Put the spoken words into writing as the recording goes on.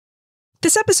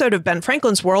This episode of Ben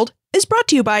Franklin's World is brought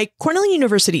to you by Cornell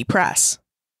University Press.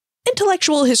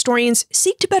 Intellectual historians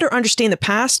seek to better understand the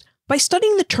past by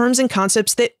studying the terms and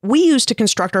concepts that we use to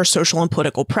construct our social and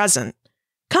political present.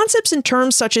 Concepts and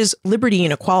terms such as liberty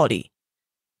and equality.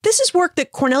 This is work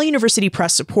that Cornell University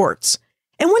Press supports,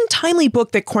 and one timely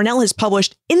book that Cornell has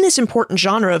published in this important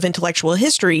genre of intellectual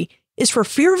history is For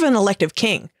Fear of an Elective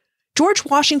King, George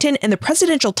Washington and the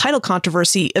Presidential Title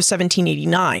Controversy of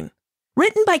 1789.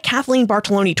 Written by Kathleen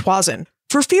Bartoloni-Tuazon,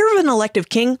 For Fear of an Elective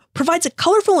King provides a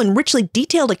colorful and richly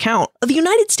detailed account of the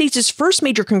United States' first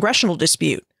major congressional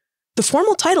dispute, the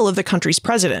formal title of the country's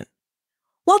president.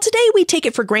 While today we take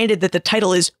it for granted that the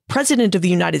title is President of the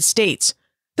United States,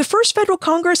 the first federal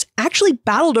Congress actually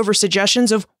battled over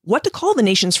suggestions of what to call the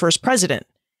nation's first president.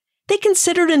 They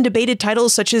considered and debated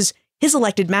titles such as His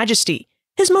Elected Majesty,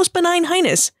 His Most Benign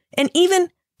Highness, and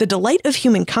even the Delight of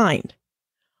Humankind.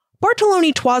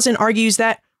 Bartoloni-Tuazon argues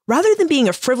that, rather than being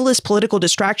a frivolous political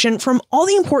distraction from all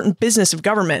the important business of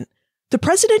government, the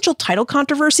presidential title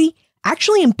controversy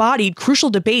actually embodied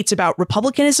crucial debates about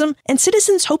republicanism and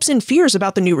citizens' hopes and fears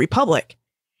about the new republic.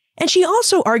 And she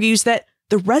also argues that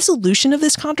the resolution of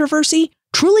this controversy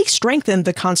truly strengthened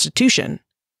the Constitution.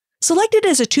 Selected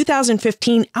as a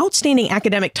 2015 Outstanding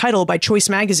Academic Title by Choice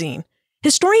magazine,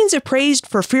 historians have praised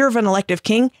For Fear of an Elective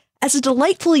King as a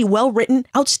delightfully well-written,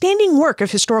 outstanding work of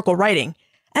historical writing,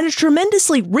 and a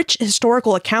tremendously rich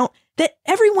historical account that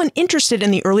everyone interested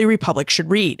in the early republic should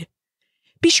read.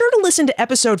 Be sure to listen to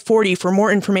episode 40 for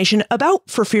more information about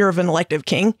For Fear of an Elective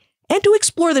King, and to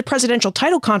explore the presidential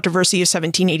title controversy of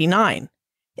 1789.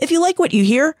 If you like what you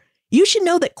hear, you should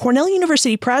know that Cornell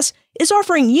University Press is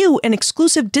offering you an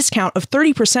exclusive discount of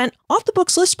 30% off the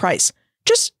book's list price,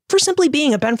 just for simply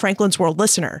being a Ben Franklin's World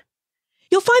listener.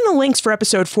 You'll find the links for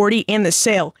episode 40 and this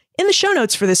sale in the show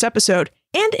notes for this episode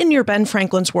and in your Ben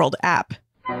Franklin's World app.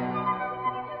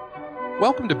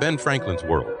 Welcome to Ben Franklin's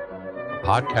World, a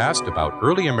podcast about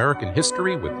early American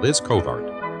history with Liz Covart.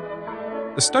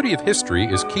 The study of history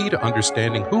is key to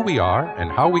understanding who we are and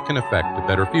how we can affect a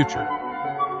better future.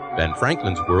 Ben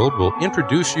Franklin's World will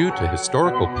introduce you to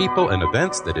historical people and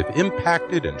events that have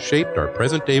impacted and shaped our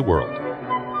present-day world.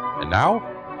 And now,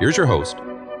 here's your host,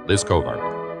 Liz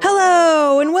Covart.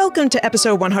 Hello, and welcome to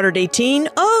episode 118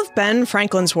 of Ben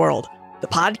Franklin's World, the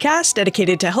podcast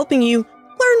dedicated to helping you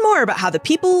learn more about how the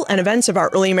people and events of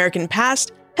our early American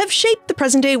past have shaped the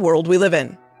present-day world we live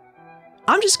in.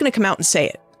 I'm just going to come out and say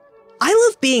it. I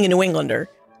love being a New Englander.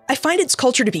 I find its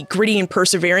culture to be gritty and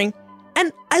persevering,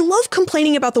 and I love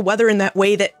complaining about the weather in that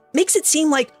way that makes it seem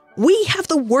like we have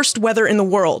the worst weather in the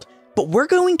world, but we're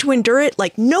going to endure it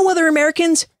like no other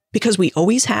Americans because we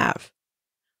always have.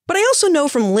 But I also know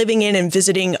from living in and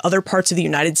visiting other parts of the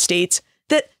United States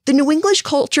that the New English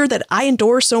culture that I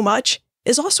adore so much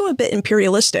is also a bit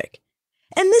imperialistic.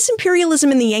 And this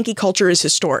imperialism in the Yankee culture is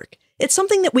historic. It's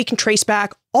something that we can trace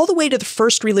back all the way to the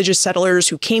first religious settlers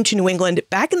who came to New England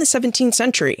back in the 17th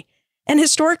century. And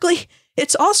historically,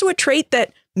 it's also a trait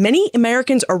that many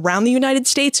Americans around the United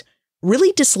States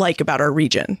really dislike about our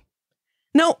region.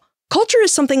 Now, culture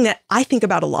is something that I think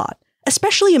about a lot,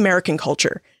 especially American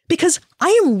culture, because I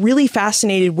am really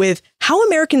fascinated with how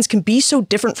Americans can be so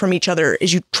different from each other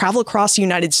as you travel across the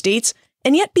United States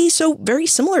and yet be so very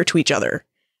similar to each other.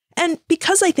 And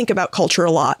because I think about culture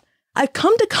a lot, I've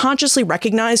come to consciously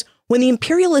recognize when the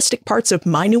imperialistic parts of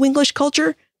my New English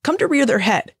culture come to rear their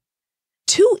head.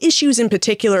 Two issues in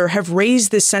particular have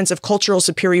raised this sense of cultural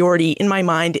superiority in my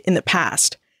mind in the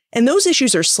past, and those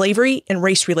issues are slavery and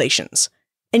race relations.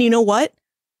 And you know what?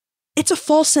 It's a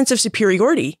false sense of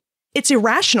superiority. It's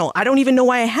irrational. I don't even know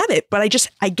why I have it, but I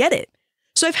get it.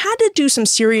 So I've had to do some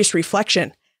serious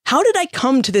reflection. How did I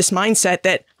come to this mindset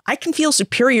that I can feel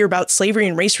superior about slavery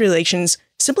and race relations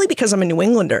simply because I'm a New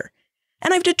Englander?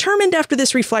 And I've determined after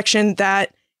this reflection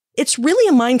that it's really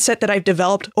a mindset that I've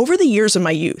developed over the years of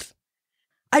my youth.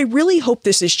 I really hope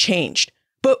this has changed,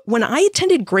 but when I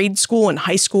attended grade school and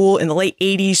high school in the late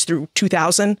 80s through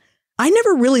 2000, I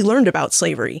never really learned about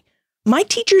slavery. My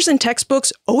teachers and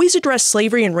textbooks always addressed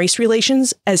slavery and race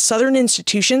relations as Southern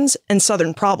institutions and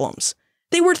Southern problems.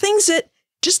 They were things that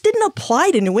just didn't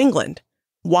apply to New England.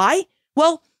 Why?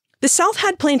 Well, the South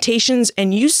had plantations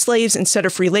and used slaves instead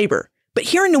of free labor. But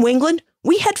here in New England,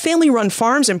 we had family-run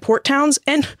farms and port towns,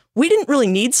 and we didn't really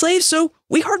need slaves, so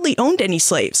we hardly owned any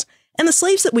slaves. And the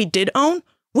slaves that we did own,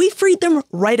 we freed them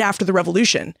right after the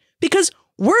Revolution, because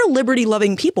we're a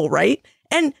liberty-loving people, right?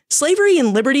 And slavery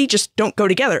and liberty just don't go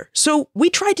together, so we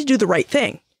tried to do the right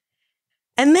thing.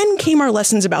 And then came our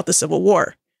lessons about the Civil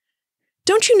War.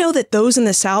 Don't you know that those in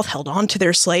the South held on to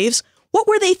their slaves What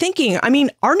were they thinking? I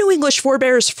mean, our New English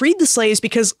forebears freed the slaves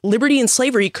because liberty and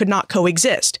slavery could not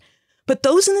coexist. But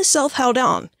those in the South held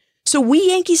on. So we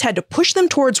Yankees had to push them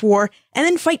towards war and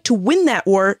then fight to win that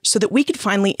war so that we could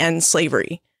finally end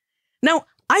slavery. Now,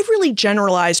 I've really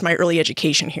generalized my early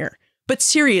education here, but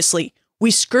seriously,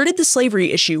 we skirted the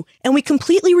slavery issue and we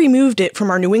completely removed it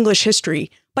from our New English history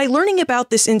by learning about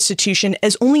this institution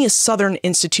as only a Southern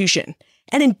institution.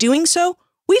 And in doing so,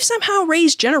 we've somehow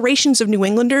raised generations of New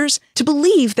Englanders to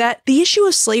believe that the issue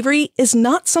of slavery is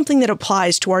not something that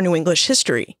applies to our New English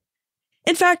history.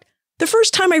 In fact, the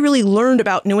first time I really learned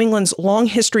about New England's long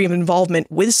history of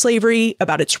involvement with slavery,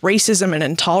 about its racism and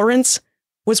intolerance,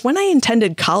 was when I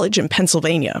attended college in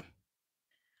Pennsylvania.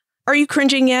 Are you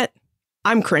cringing yet?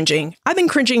 I'm cringing. I've been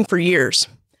cringing for years.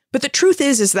 But the truth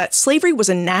is that slavery was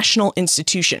a national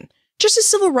institution, just as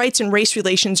civil rights and race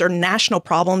relations are national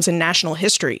problems in national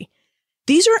history.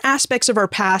 These are aspects of our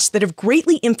past that have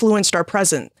greatly influenced our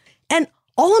present, and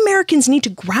all Americans need to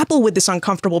grapple with this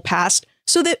uncomfortable past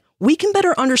so that we can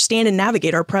better understand and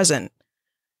navigate our present.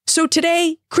 So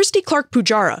today, Christy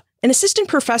Clark-Pujara, an assistant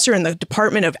professor in the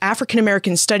Department of African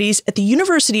American Studies at the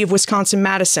University of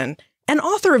Wisconsin-Madison, and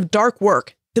author of Dark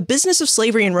Work, The Business of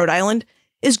Slavery in Rhode Island,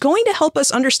 is going to help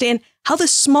us understand how the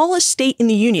smallest state in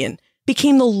the Union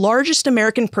became the largest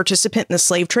American participant in the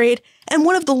slave trade and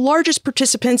one of the largest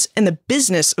participants in the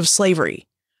business of slavery.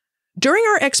 During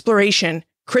our exploration,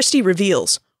 Christy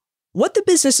reveals what the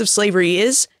business of slavery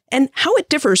is and how it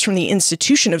differs from the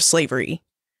institution of slavery,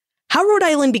 how Rhode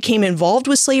Island became involved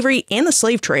with slavery and the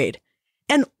slave trade,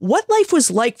 and what life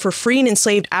was like for free and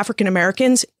enslaved African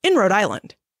Americans in Rhode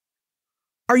Island.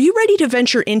 Are you ready to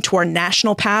venture into our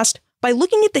national past by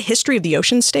looking at the history of the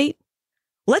Ocean State?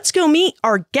 Let's go meet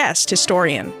our guest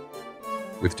historian.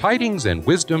 With tidings and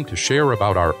wisdom to share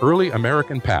about our early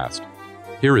American past,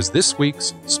 here is this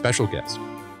week's special guest.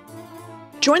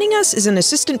 Joining us is an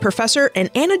assistant professor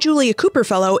and Anna Julia Cooper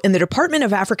Fellow in the Department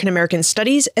of African American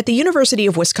Studies at the University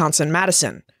of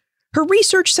Wisconsin-Madison. Her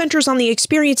research centers on the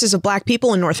experiences of Black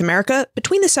people in North America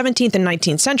between the 17th and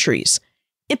 19th centuries.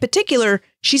 In particular,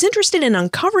 she's interested in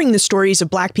uncovering the stories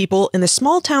of Black people in the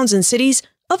small towns and cities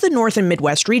of the North and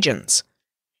Midwest regions.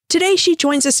 Today, she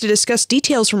joins us to discuss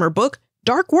details from her book,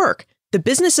 Dark Work, The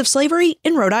Business of Slavery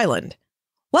in Rhode Island.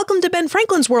 Welcome to Ben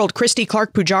Franklin's World, Christy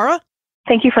Clark-Pujara.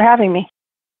 Thank you for having me.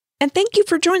 And thank you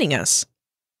for joining us.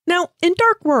 Now, in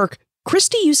Dark Work,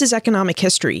 Christy uses economic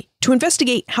history to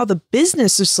investigate how the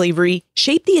business of slavery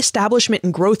shaped the establishment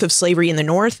and growth of slavery in the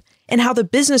North, and how the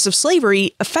business of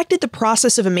slavery affected the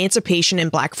process of emancipation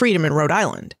and Black freedom in Rhode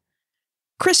Island.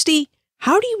 Christy,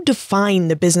 how do you define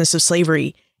the business of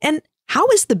slavery, and how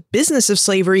is the business of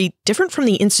slavery different from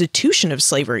the institution of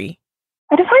slavery?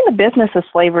 I define the business of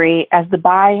slavery as the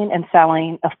buying and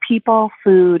selling of people,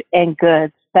 food, and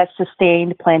goods that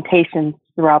sustained plantations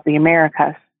throughout the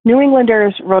Americas. New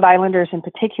Englanders, Rhode Islanders in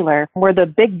particular, were the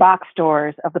big box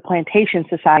stores of the plantation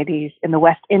societies in the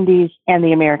West Indies and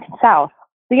the American South.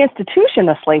 The institution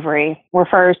of slavery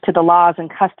refers to the laws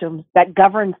and customs that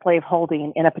govern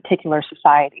slaveholding in a particular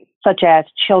society, such as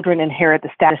children inherit the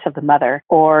status of the mother,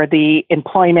 or the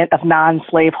employment of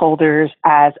non-slaveholders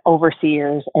as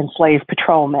overseers and slave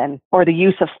patrolmen, or the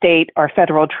use of state or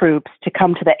federal troops to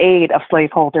come to the aid of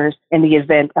slaveholders in the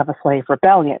event of a slave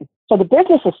rebellion. So the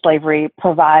business of slavery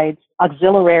provides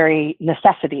auxiliary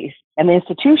necessities, and the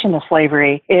institution of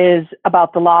slavery is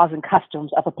about the laws and customs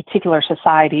of a particular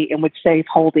society in which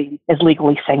slaveholding is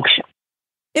legally sanctioned.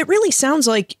 It really sounds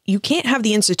like you can't have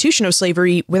the institution of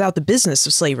slavery without the business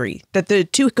of slavery, that the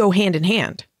two go hand in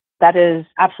hand. That is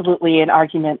absolutely an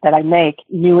argument that I make.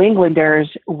 New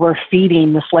Englanders were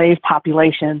feeding the slave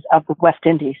populations of the West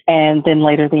Indies and then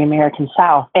later the American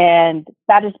South. And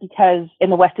that is because in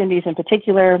the West Indies in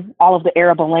particular, all of the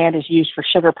arable land is used for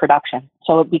sugar production.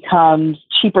 So it becomes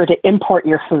cheaper to import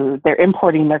your food. They're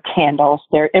importing their candles.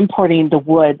 They're importing the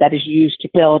wood that is used to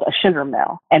build a sugar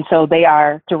mill. And so they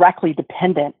are directly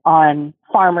dependent on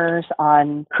farmers,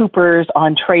 on coopers,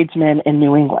 on tradesmen in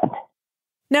New England.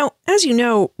 Now, as you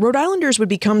know, Rhode Islanders would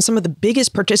become some of the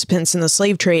biggest participants in the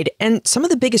slave trade and some of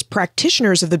the biggest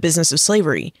practitioners of the business of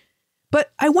slavery.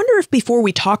 But I wonder if before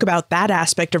we talk about that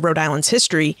aspect of Rhode Island's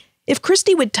history, if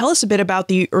Christy would tell us a bit about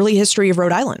the early history of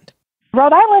Rhode Island.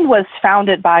 Rhode Island was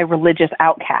founded by religious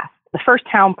outcasts. The first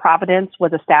town, Providence,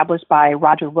 was established by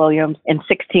Roger Williams in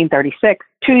 1636.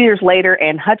 2 years later,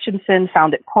 Anne Hutchinson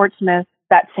founded Portsmouth.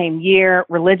 That same year,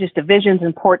 religious divisions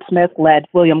in Portsmouth led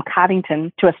William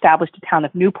Coddington to establish the town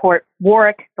of Newport.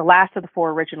 Warwick, the last of the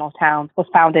four original towns, was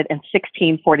founded in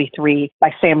 1643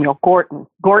 by Samuel Gorton.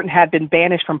 Gorton had been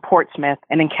banished from Portsmouth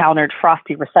and encountered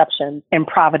frosty reception in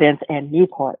Providence and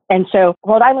Newport. And so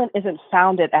Rhode Island isn't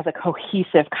founded as a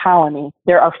cohesive colony.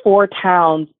 There are four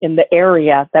towns in the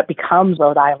area that becomes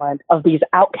Rhode Island of these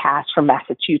outcasts from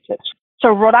Massachusetts. So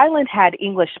Rhode Island had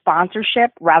English sponsorship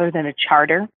rather than a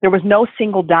charter. There was no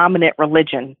single dominant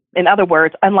religion. In other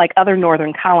words, unlike other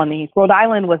northern colonies, Rhode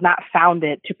Island was not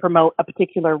founded to promote a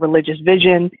particular religious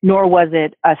vision, nor was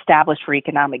it established for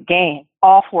economic gain.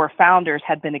 All four founders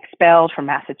had been expelled from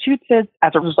Massachusetts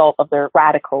as a result of their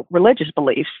radical religious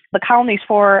beliefs. The colony's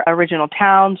four original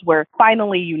towns were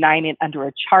finally united under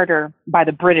a charter by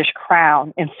the British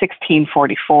Crown in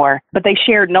 1644, but they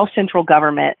shared no central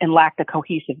government and lacked a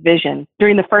cohesive vision.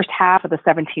 During the first half of the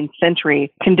 17th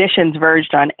century, conditions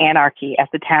verged on anarchy as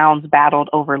the towns battled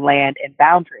over land and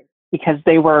boundaries, because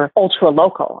they were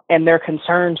ultra-local and their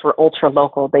concerns were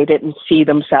ultra-local. They didn't see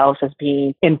themselves as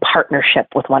being in partnership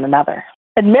with one another.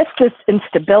 Amidst this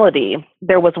instability,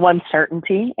 there was one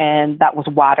certainty, and that was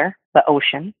water, the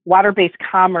ocean. Water-based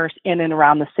commerce in and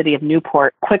around the city of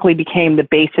Newport quickly became the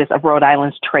basis of Rhode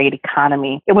Island's trade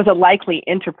economy. It was a likely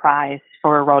enterprise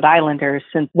for Rhode Islanders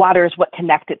since water is what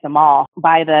connected them all.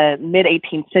 By the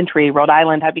mid-18th century, Rhode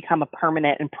Island had become a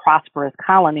permanent and prosperous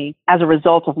colony as a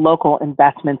result of local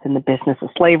investments in the business of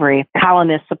slavery.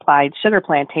 Colonists supplied sugar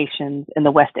plantations in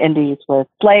the West Indies with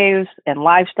slaves and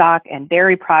livestock and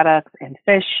dairy products and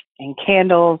fish and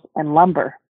candles and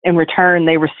lumber. In return,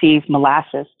 they received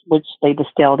molasses, which they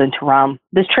distilled into rum.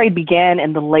 This trade began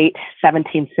in the late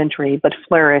 17th century, but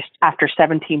flourished after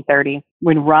 1730,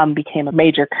 when rum became a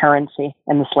major currency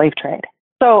in the slave trade.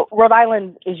 So Rhode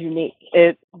Island is unique.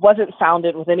 It wasn't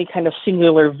founded with any kind of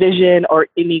singular vision or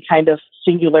any kind of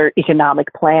singular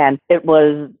economic plan. It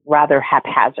was rather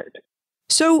haphazard.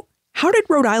 So how did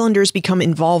Rhode Islanders become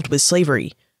involved with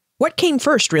slavery? What came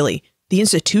first, really? The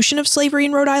institution of slavery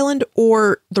in Rhode Island,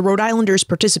 or the Rhode Islanders'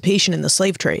 participation in the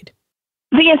slave trade?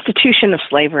 The institution of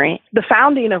slavery. The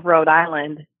founding of Rhode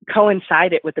Island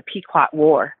coincided with the Pequot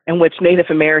War, in which Native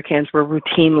Americans were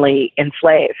routinely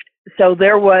enslaved. So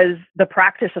there was the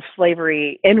practice of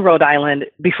slavery in Rhode Island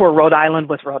before Rhode Island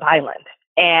was Rhode Island.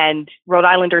 And Rhode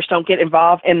Islanders don't get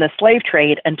involved in the slave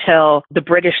trade until the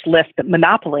British lift the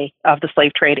monopoly of the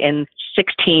slave trade in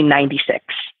 1696.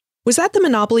 Was that the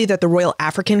monopoly that the Royal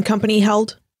African Company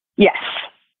held? Yes.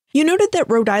 You noted that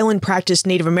Rhode Island practiced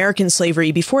Native American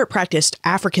slavery before it practiced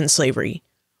African slavery.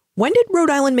 When did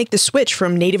Rhode Island make the switch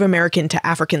from Native American to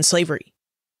African slavery?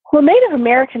 Well, Native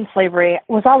American slavery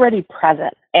was already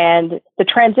present, and the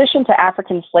transition to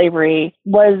African slavery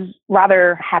was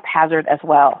rather haphazard as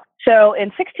well. So in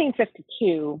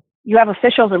 1652, you have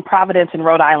officials in Providence and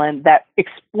Rhode Island that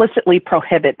explicitly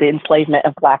prohibit the enslavement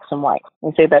of blacks and whites.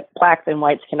 They say that blacks and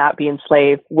whites cannot be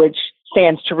enslaved, which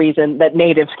stands to reason that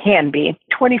natives can be.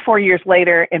 24 years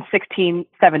later, in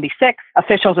 1676,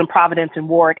 officials in Providence and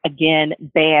Warwick again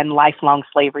ban lifelong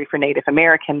slavery for Native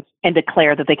Americans and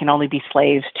declare that they can only be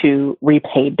slaves to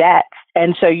repay debt.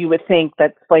 And so you would think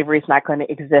that slavery is not going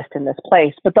to exist in this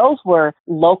place. But those were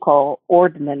local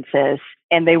ordinances,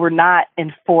 and they were not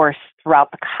enforced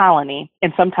throughout the colony,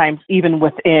 and sometimes even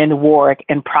within Warwick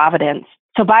and Providence.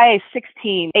 So by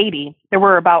 1680, there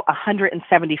were about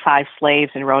 175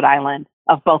 slaves in Rhode Island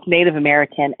of both Native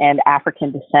American and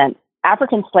African descent.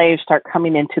 African slaves start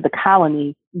coming into the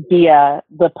colony via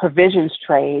the provisions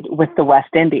trade with the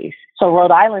West Indies. So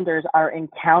Rhode Islanders are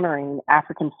encountering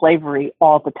African slavery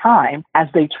all the time as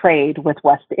they trade with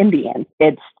West Indians.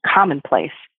 It's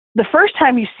commonplace. The first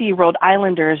time you see Rhode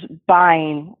Islanders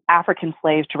buying African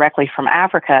slaves directly from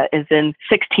Africa is in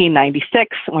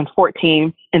 1696, when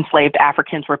 14 enslaved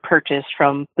Africans were purchased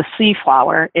from the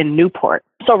Seaflower in Newport.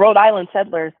 So Rhode Island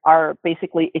settlers are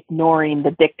basically ignoring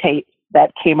the dictates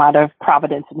that came out of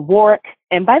Providence and Warwick.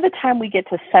 And by the time we get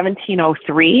to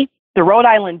 1703, the Rhode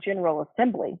Island General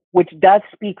Assembly, which does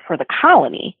speak for the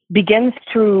colony, begins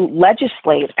to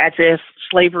legislate as if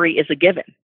slavery is a given.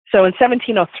 So in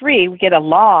 1703, we get a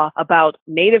law about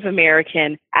Native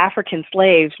American African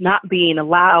slaves not being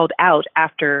allowed out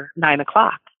after 9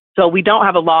 o'clock. So we don't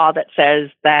have a law that says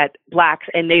that blacks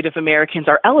and Native Americans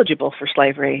are eligible for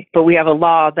slavery, but we have a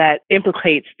law that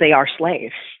implicates they are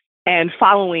slaves. And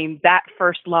following that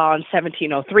first law in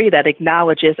 1703 that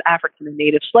acknowledges African and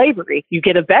Native slavery, you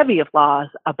get a bevy of laws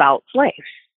about slaves.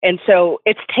 And so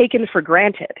it's taken for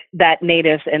granted that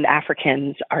Natives and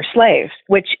Africans are slaves,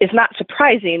 which is not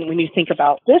surprising when you think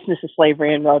about business of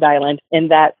slavery in Rhode Island, in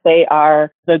that they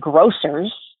are the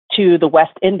grocers to the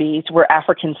West Indies, where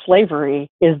African slavery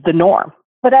is the norm.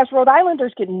 But as Rhode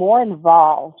Islanders get more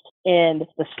involved in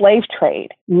the slave trade,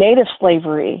 Native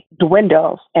slavery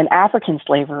dwindles and African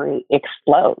slavery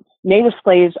explodes. Native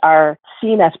slaves are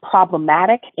seen as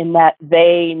problematic in that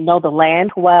they know the land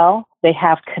well. They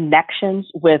have connections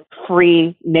with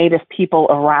free Native people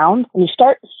around. And you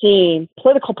start seeing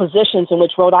political positions in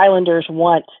which Rhode Islanders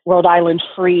want Rhode Island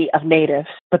free of natives,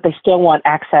 but they still want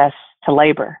access to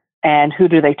labor. And who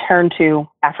do they turn to?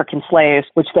 African slaves,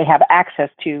 which they have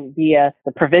access to via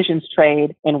the provisions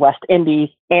trade in West Indies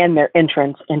and their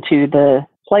entrance into the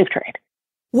slave trade.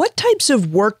 What types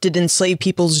of work did enslaved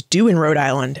peoples do in Rhode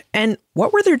Island, and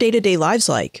what were their day-to-day lives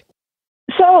like?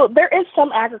 So there is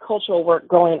some agricultural work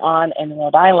going on in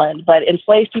Rhode Island, but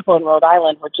enslaved people in Rhode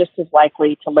Island were just as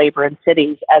likely to labor in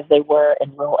cities as they were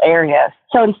in rural areas.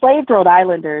 So enslaved Rhode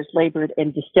Islanders labored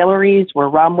in distilleries where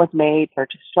rum was made,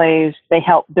 purchased slaves. They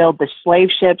helped build the slave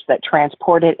ships that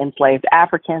transported enslaved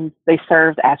Africans. They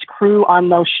served as crew on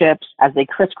those ships as they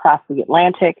crisscrossed the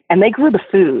Atlantic, and they grew the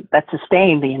food that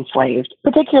sustained the enslaved,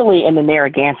 particularly in the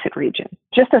Narragansett region.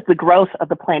 Just as the growth of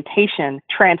the plantation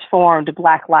transformed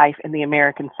Black life in the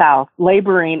American South,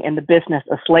 laboring in the business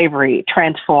of slavery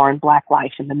transformed Black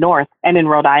life in the North and in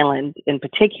Rhode Island in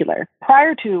particular.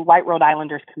 Prior to white Rhode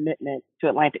Islanders' commitment to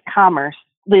Atlantic commerce,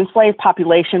 the enslaved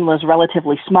population was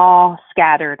relatively small,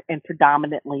 scattered, and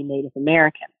predominantly Native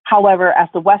American. However, as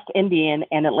the West Indian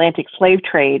and Atlantic slave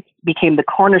trades became the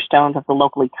cornerstones of the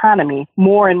local economy,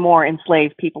 more and more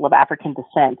enslaved people of African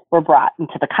descent were brought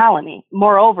into the colony.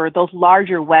 Moreover, those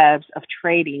larger webs of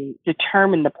trading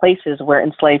determined the places where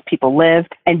enslaved people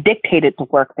lived and dictated the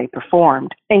work they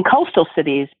performed. In coastal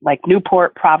cities like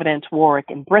Newport, Providence, Warwick,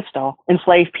 and Bristol,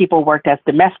 enslaved people worked as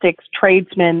domestics,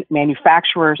 tradesmen,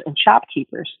 manufacturers, and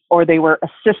shopkeepers, or they were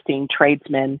assisting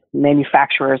tradesmen,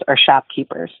 manufacturers, or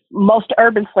shopkeepers. Most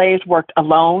urban slaves worked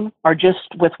alone or just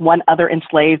with one other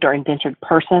enslaved or indentured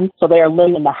person. So they are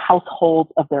living in the households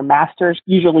of their masters,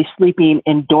 usually sleeping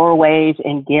in doorways,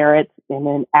 in garrets, and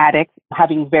in attics,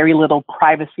 having very little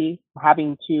privacy,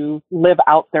 having to live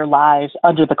out their lives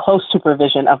under the close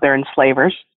supervision of their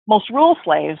enslavers. Most rural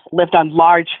slaves lived on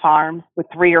large farms with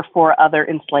 3 or 4 other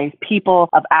enslaved people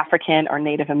of African or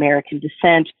Native American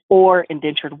descent, or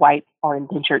indentured white or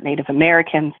indentured Native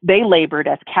Americans. They labored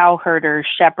as cow herders,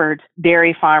 shepherds,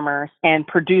 dairy farmers, and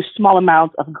produced small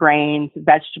amounts of grains,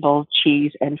 vegetables,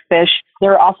 cheese, and fish.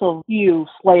 There are also few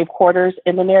slave quarters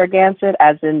in the Narragansett,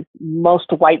 as in most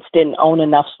whites didn't own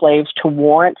enough slaves to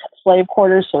warrant slave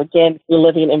quarters. So again, you're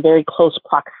living in very close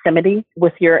proximity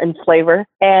with your enslaver.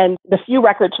 And the few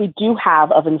records we do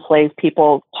have of enslaved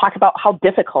people talk about how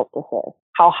difficult this is,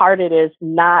 how hard it is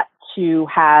not to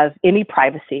have any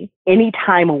privacy, any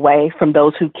time away from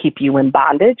those who keep you in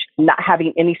bondage, not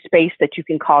having any space that you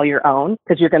can call your own,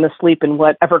 because you're going to sleep in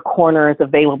whatever corner is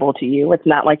available to you. It's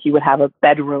not like you would have a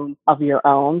bedroom of your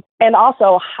own. And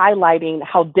also highlighting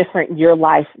how different your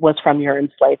life was from your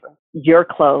enslaver. Your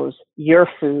clothes, your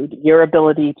food, your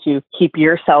ability to keep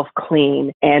yourself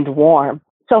clean and warm.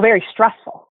 So very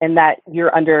stressful in that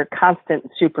you're under constant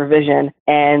supervision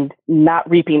and not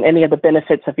reaping any of the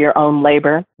benefits of your own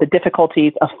labor. The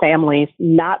difficulties of families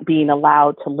not being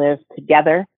allowed to live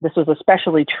together. This was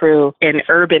especially true in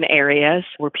urban areas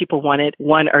where people wanted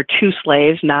 1 or 2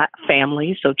 slaves, not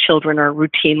families. So children are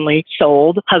routinely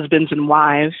sold. Husbands and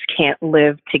wives can't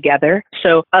live together.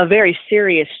 So a very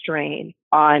serious strain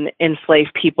on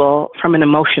enslaved people from an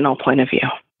emotional point of view.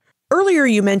 Earlier,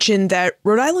 you mentioned that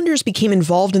Rhode Islanders became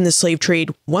involved in the slave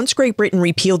trade once Great Britain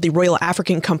repealed the Royal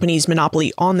African Company's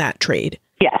monopoly on that trade.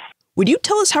 Yes. Would you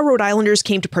tell us how Rhode Islanders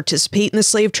came to participate in the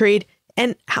slave trade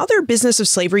and how their business of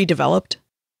slavery developed?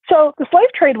 So the slave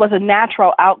trade was a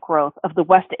natural outgrowth of the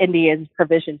West Indian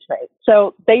provision trade.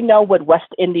 So they know what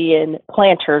West Indian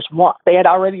planters want. They had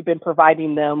already been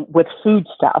providing them with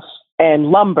foodstuffs and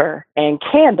lumber and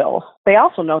candles. They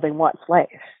also know they want slaves.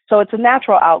 So it's a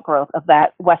natural outgrowth of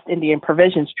that West Indian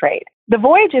provisions trade. The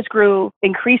voyages grew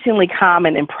increasingly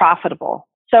common and profitable.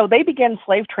 So they began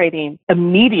slave trading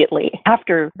immediately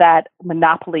after that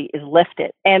monopoly is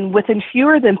lifted. And within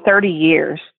fewer than 30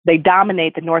 years, they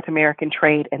dominate the North American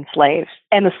trade in slaves.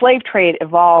 And the slave trade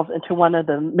evolves into one of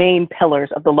the main pillars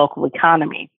of the local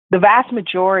economy. The vast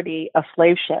majority of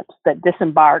slave ships that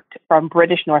disembarked from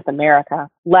British North America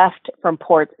left from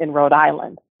ports in Rhode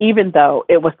Island, even though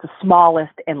it was the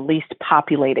smallest and least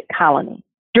populated colony.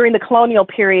 During the colonial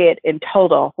period in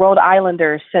total, Rhode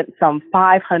Islanders sent some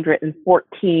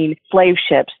 514 slave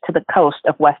ships to the coast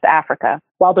of West Africa,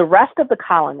 while the rest of the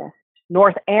colonists,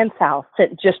 North and South,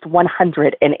 sent just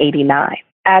 189.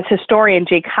 As historian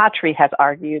Jake Hotry has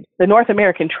argued, the North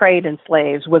American trade in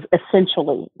slaves was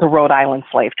essentially the Rhode Island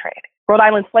slave trade. Rhode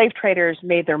Island slave traders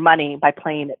made their money by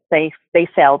playing it safe. They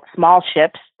sailed small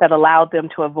ships that allowed them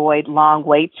to avoid long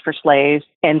waits for slaves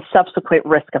and subsequent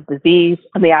risk of disease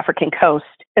on the African coast.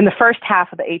 In the first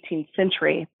half of the 18th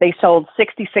century, they sold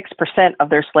 66% of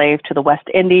their slaves to the West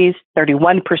Indies,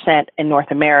 31% in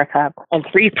North America, and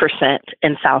 3%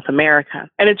 in South America.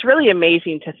 And it's really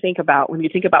amazing to think about when you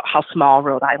think about how small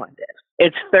Rhode Island is.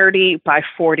 It's 30 by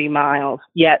 40 miles,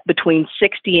 yet between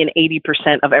 60 and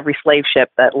 80% of every slave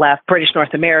ship that left British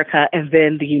North America and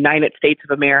then the United States of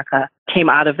America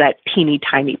came out of that teeny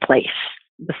tiny place.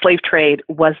 The slave trade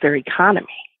was their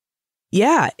economy.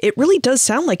 Yeah, it really does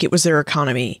sound like it was their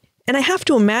economy. And I have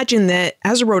to imagine that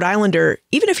as a Rhode Islander,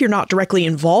 even if you're not directly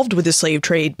involved with the slave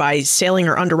trade by sailing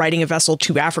or underwriting a vessel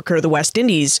to Africa or the West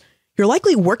Indies, you're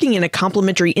likely working in a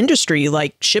complementary industry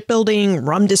like shipbuilding,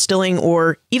 rum distilling,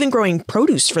 or even growing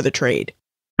produce for the trade.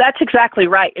 That's exactly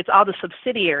right. It's all the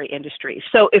subsidiary industries.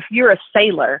 So if you're a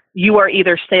sailor, you are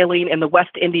either sailing in the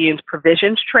West Indians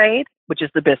provisions trade, which is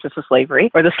the business of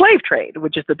slavery, or the slave trade,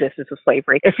 which is the business of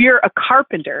slavery. If you're a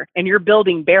carpenter and you're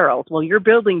building barrels, well, you're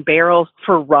building barrels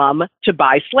for rum to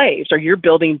buy slaves, or you're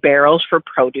building barrels for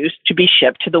produce to be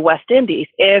shipped to the West Indies.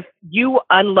 If you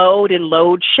unload and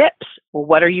load ships, well,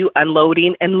 what are you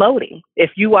unloading and loading?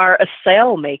 If you are a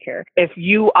sail maker, if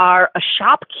you are a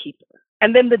shopkeeper,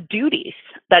 and then the duties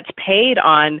that's paid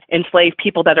on enslaved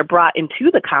people that are brought into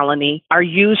the colony are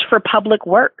used for public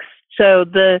works. So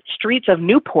the streets of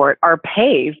Newport are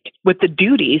paved with the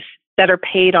duties that are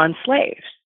paid on slaves.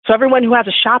 So everyone who has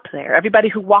a shop there, everybody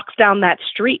who walks down that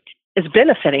street is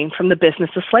benefiting from the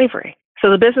business of slavery. So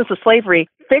the business of slavery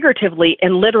figuratively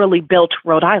and literally built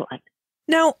Rhode Island.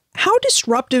 Now, how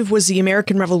disruptive was the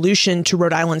American Revolution to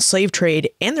Rhode Island's slave trade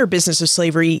and their business of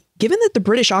slavery, given that the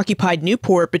British occupied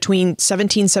Newport between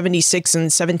 1776 and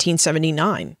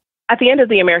 1779? At the end of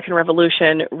the American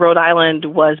Revolution, Rhode Island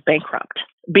was bankrupt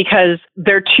because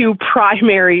their two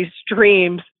primary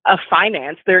streams of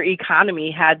finance, their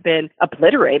economy, had been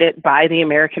obliterated by the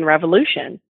American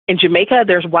Revolution. In Jamaica,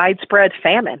 there's widespread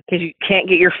famine because you can't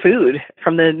get your food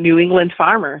from the New England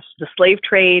farmers. The slave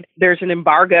trade, there's an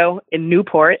embargo in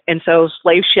Newport, and so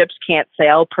slave ships can't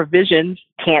sail, provisions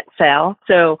can't sell.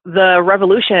 So the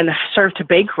revolution served to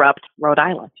bankrupt Rhode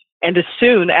Island. And as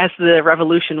soon as the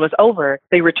revolution was over,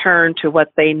 they returned to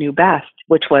what they knew best,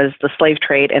 which was the slave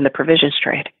trade and the provisions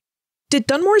trade. Did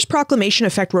Dunmore's proclamation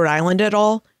affect Rhode Island at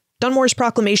all? Dunmore's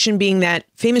proclamation being that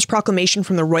famous proclamation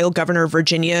from the royal governor of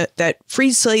Virginia that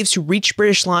freed slaves who reached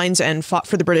British lines and fought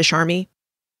for the British Army?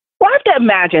 Well, I have to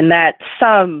imagine that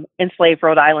some enslaved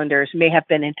Rhode Islanders may have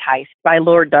been enticed by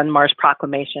Lord Dunmore's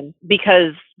proclamation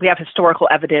because we have historical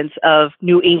evidence of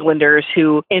New Englanders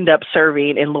who end up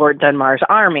serving in Lord Dunmore's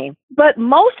army. But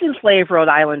most enslaved Rhode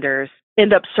Islanders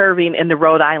end up serving in the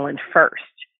Rhode Island first.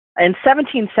 In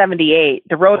 1778,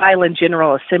 the Rhode Island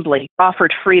General Assembly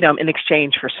offered freedom in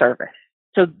exchange for service.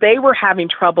 So they were having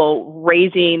trouble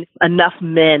raising enough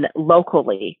men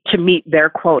locally to meet their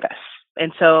quotas.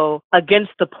 And so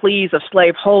against the pleas of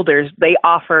slaveholders, they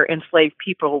offer enslaved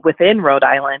people within Rhode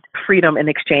Island freedom in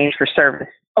exchange for service.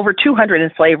 Over 200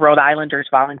 enslaved Rhode Islanders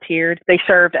volunteered. They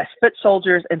served as foot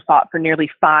soldiers and fought for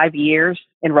nearly 5 years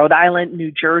in Rhode Island,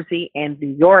 New Jersey, and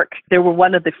New York. They were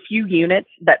one of the few units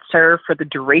that served for the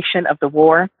duration of the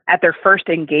war. At their first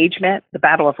engagement, the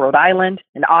Battle of Rhode Island,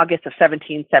 in August of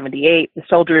 1778, the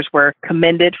soldiers were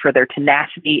commended for their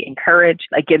tenacity and courage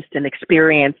against an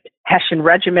experienced Hessian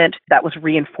regiment that was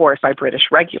reinforced by British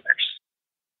regulars.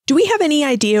 Do we have any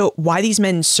idea why these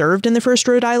men served in the first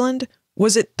Rhode Island?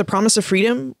 Was it the promise of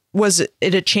freedom? Was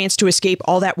it a chance to escape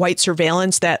all that white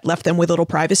surveillance that left them with little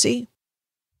privacy?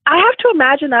 I have to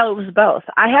imagine that it was both.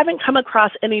 I haven't come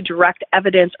across any direct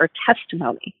evidence or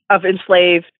testimony of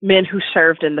enslaved men who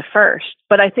served in the first,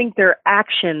 but I think their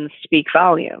actions speak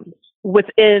volumes.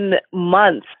 Within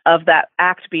months of that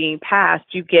act being passed,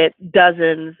 you get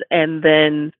dozens and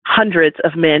then hundreds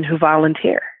of men who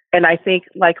volunteer. And I think,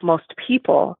 like most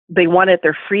people, they wanted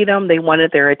their freedom, they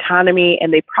wanted their autonomy,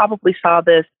 and they probably saw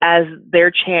this as their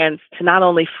chance to not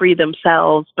only free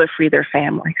themselves, but free their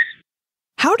families.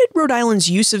 How did Rhode Island's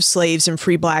use of slaves and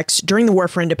free blacks during the War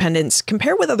for Independence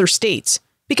compare with other states?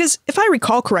 Because if I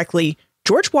recall correctly,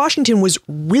 George Washington was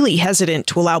really hesitant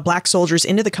to allow black soldiers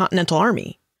into the Continental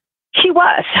Army. He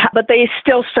was, but they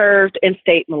still served in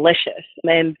state militias.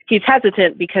 And he's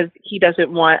hesitant because he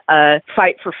doesn't want a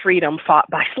fight for freedom fought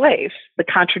by slaves. The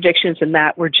contradictions in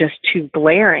that were just too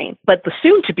glaring. But the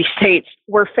soon-to-be states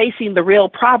were facing the real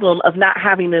problem of not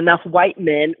having enough white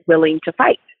men willing to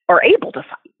fight. are able to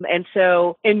fight. And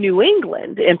so in New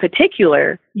England, in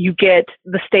particular, you get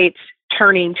the states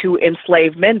turning to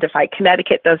enslaved men to fight.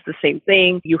 Connecticut does the same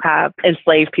thing. You have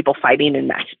enslaved people fighting in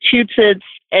Massachusetts.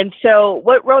 And so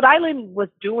what Rhode Island was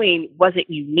doing wasn't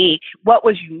unique. What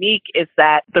was unique is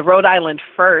that the Rhode Island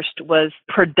First was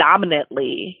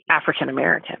predominantly African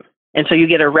American. And so you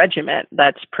get a regiment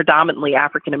that's predominantly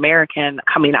African American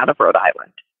coming out of Rhode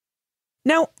Island.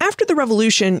 Now, after the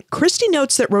Revolution, Christy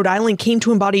notes that Rhode Island came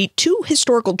to embody two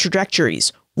historical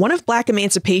trajectories, one of Black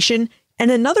emancipation and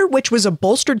another which was a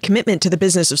bolstered commitment to the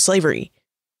business of slavery.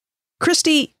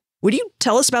 Christy, would you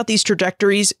tell us about these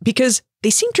trajectories? Because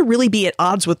they seem to really be at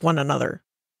odds with one another.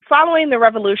 Following the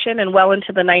Revolution and well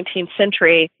into the 19th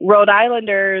century, Rhode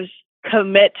Islanders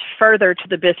commit further to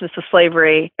the business of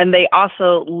slavery, and they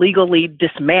also legally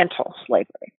dismantle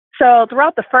slavery. So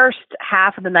throughout the first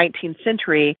half of the 19th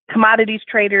century, commodities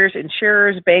traders,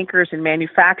 insurers, bankers, and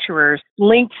manufacturers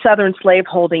linked Southern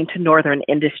slaveholding to Northern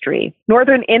industry.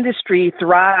 Northern industry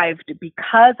thrived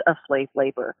because of slave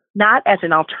labor, not as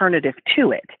an alternative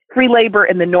to it. Free labor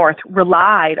in the North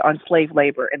relied on slave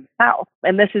labor in the South.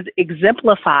 And this is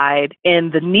exemplified in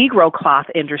the Negro cloth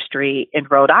industry in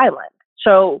Rhode Island.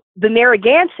 So the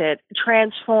Narragansett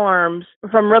transforms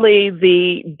from really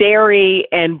the dairy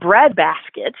and bread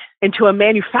basket into a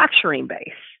manufacturing base.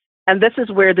 And this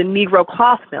is where the Negro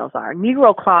cloth mills are.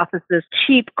 Negro cloth is this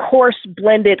cheap, coarse,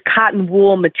 blended cotton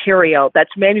wool material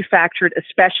that's manufactured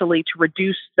especially to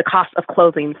reduce the cost of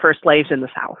clothing for slaves in the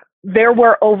South. There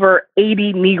were over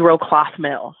 80 Negro cloth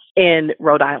mills in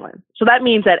Rhode Island. So that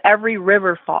means that every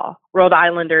river fall, Rhode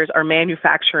Islanders are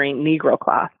manufacturing Negro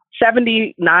cloth.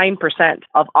 79%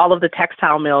 of all of the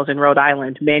textile mills in Rhode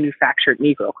Island manufactured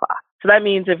Negro cloth. So that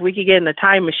means if we could get in a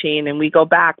time machine and we go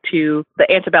back to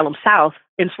the antebellum South,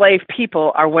 enslaved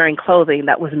people are wearing clothing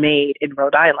that was made in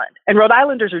Rhode Island. And Rhode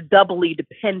Islanders are doubly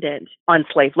dependent on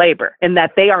slave labor in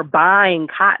that they are buying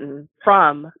cotton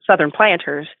from Southern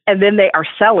planters and then they are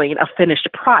selling a finished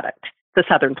product to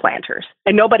Southern planters.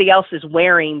 And nobody else is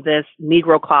wearing this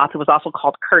Negro cloth. It was also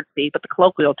called curtsy, but the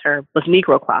colloquial term was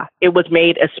Negro cloth. It was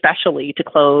made especially to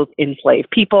clothe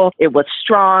enslaved people. It was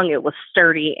strong, it was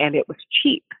sturdy, and it was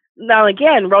cheap. Now,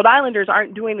 again, Rhode Islanders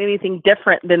aren't doing anything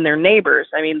different than their neighbors.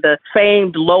 I mean, the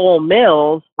famed Lowell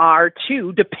mills are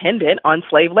too dependent on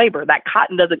slave labor. That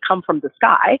cotton doesn't come from the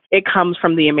sky. It comes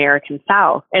from the American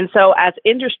South. And so as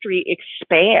industry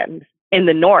expands in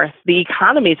the North, the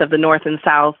economies of the North and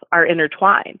South are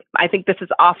intertwined. I think this is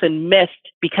often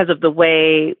missed because of the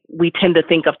way we tend to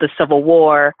think of the Civil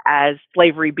War as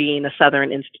slavery being a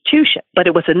Southern institution, but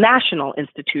it was a national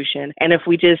institution. And if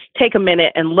we just take a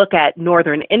minute and look at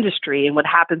Northern industry and what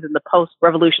happens in the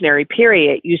post-revolutionary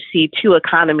period, you see two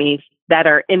economies that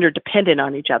are interdependent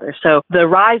on each other. So the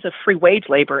rise of free wage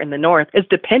labor in the North is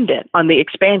dependent on the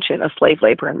expansion of slave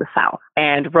labor in the South.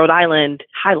 And Rhode Island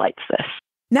highlights this.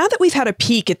 Now that we've had a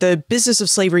peek at the business of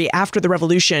slavery after the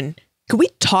Revolution, could we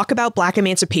talk about Black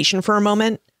emancipation for a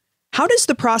moment? How does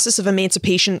the process of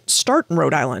emancipation start in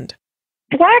Rhode Island?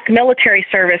 Black military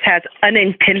service has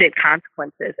unintended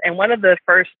consequences. And one of the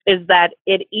first is that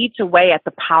it eats away at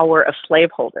the power of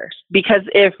slaveholders. Because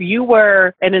if you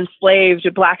were an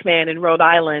enslaved Black man in Rhode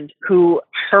Island who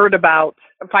heard about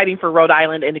fighting for Rhode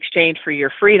Island in exchange for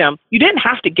your freedom, you didn't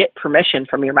have to get permission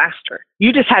from your master.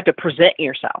 You just had to present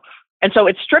yourself. And so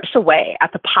it strips away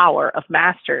at the power of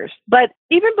masters. But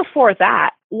even before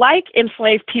that, like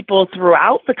enslaved people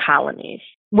throughout the colonies,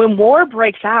 when war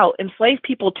breaks out, enslaved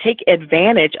people take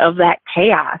advantage of that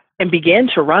chaos and begin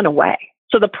to run away.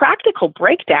 So the practical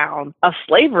breakdown of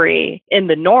slavery in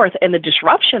the North and the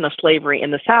disruption of slavery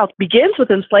in the South begins with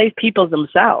enslaved people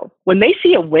themselves. When they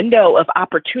see a window of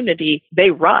opportunity, they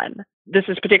run. This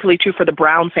is particularly true for the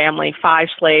Brown family. 5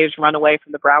 slaves run away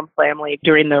from the Brown family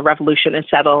during the Revolution and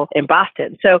settle in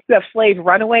Boston. So you have slave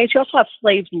runaways. You also have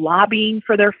slaves lobbying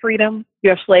for their freedom.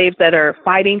 You have slaves that are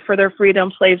fighting for their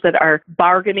freedom, slaves that are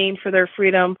bargaining for their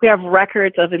freedom. We have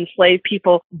records of enslaved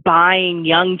people buying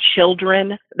young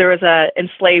children. There was an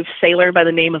enslaved sailor by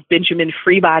the name of Benjamin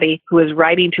Freebody who was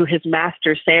writing to his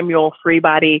master, Samuel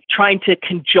Freebody, trying to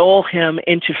cajole him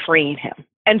into freeing him.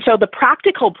 And so the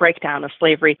practical breakdown of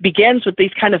slavery begins with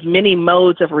these kind of many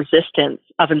modes of resistance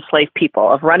of enslaved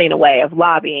people, of running away, of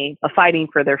lobbying, of fighting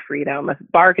for their freedom, of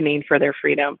bargaining for their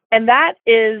freedom. And that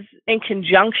is in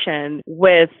conjunction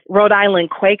with Rhode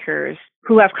Island Quakers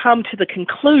who have come to the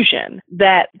conclusion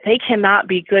that they cannot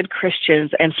be good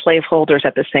Christians and slaveholders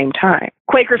at the same time.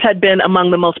 Quakers had been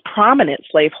among the most prominent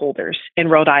slaveholders in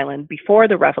Rhode Island before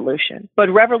the Revolution, but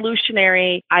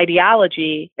revolutionary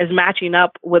ideology is matching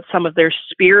up with some of their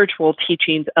spiritual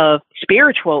teachings of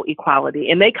spiritual equality,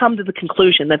 and they come to the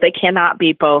conclusion that they cannot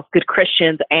be both good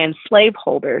Christians and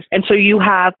slaveholders. And so you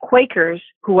have Quakers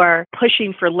who are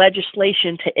pushing for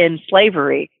legislation to end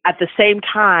slavery at the same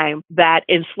time that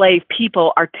enslaved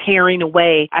people are tearing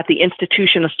away at the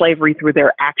institution of slavery through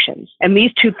their actions. And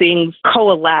these two things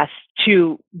coalesce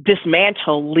to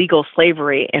dismantle legal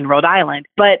slavery in Rhode Island,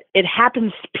 but it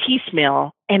happens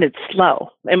piecemeal and it's slow.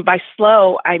 And by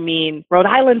slow, I mean Rhode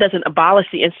Island doesn't abolish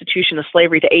the institution of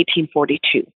slavery to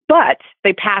 1842, but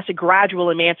they pass a gradual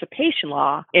emancipation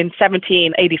law in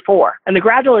 1784. And the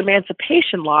gradual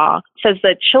emancipation law says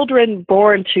that children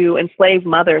born to enslaved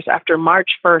mothers after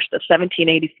March 1st of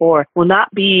 1784 will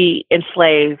not be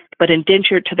enslaved, but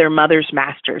indentured to their mother's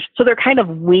masters. So they're kind of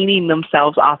weaning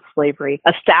themselves off slavery,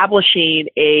 establishing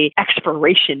a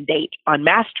expiration date on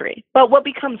mastery. But what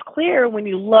becomes clear when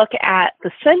you look at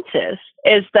the census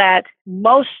is that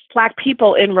most Black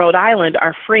people in Rhode Island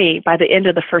are free by the end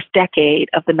of the first decade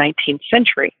of the 19th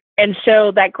century. And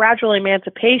so that gradual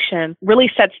emancipation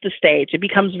really sets the stage. It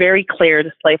becomes very clear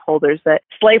to slaveholders that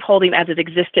slaveholding as it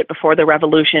existed before the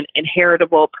Revolution,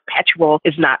 inheritable, perpetual,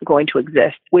 is not going to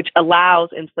exist, which allows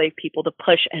enslaved people to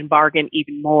push and bargain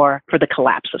even more for the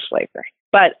collapse of slavery.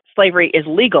 But slavery is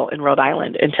legal in Rhode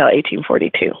Island until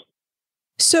 1842.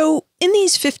 So, in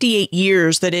these 58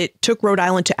 years that it took Rhode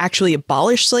Island to actually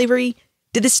abolish slavery,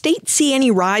 did the state see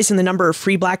any rise in the number of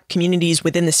free Black communities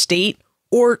within the state?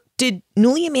 Or did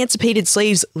newly emancipated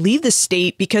slaves leave the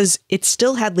state because it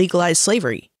still had legalized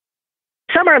slavery?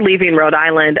 Some are leaving Rhode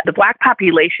Island. The Black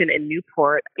population in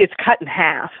Newport is cut in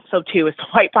half. So too is the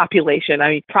white population. I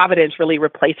mean, Providence really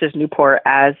replaces Newport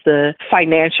as the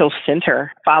financial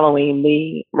center following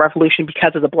the revolution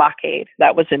because of the blockade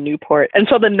that was in Newport. And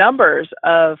so the numbers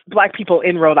of Black people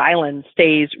in Rhode Island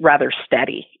stays rather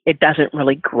steady. It doesn't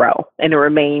really grow, and it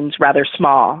remains rather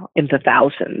small in the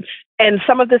thousands. And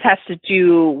some of this has to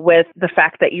do with the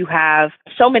fact that you have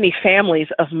so many families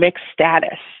of mixed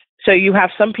status. So you have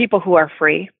some people who are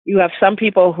free. You have some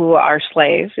people who are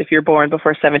slaves if you're born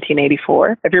before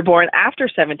 1784. If you're born after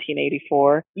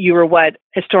 1784, you were what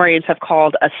historians have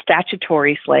called a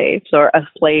statutory slave, or a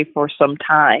slave for some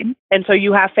time. And so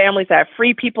you have families that have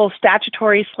free people,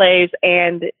 statutory slaves,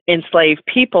 and enslaved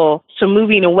people. So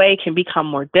moving away can become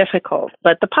more difficult.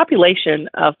 But the population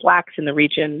of Blacks in the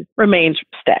region remains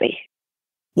steady.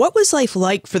 What was life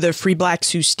like for the free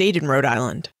Blacks who stayed in Rhode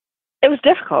Island? It was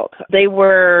difficult. They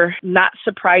were, not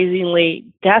surprisingly,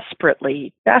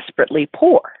 desperately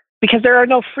poor because there are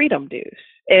no freedom dues.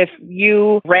 If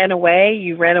you ran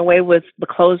away with the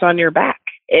clothes on your back.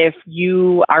 If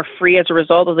you are free as a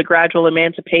result of the gradual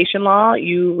emancipation law,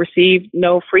 you receive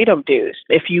no freedom dues.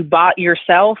 If you bought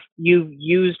yourself, you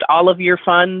used all of your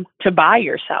funds to buy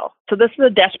yourself. So this is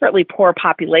a desperately poor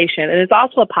population, and it's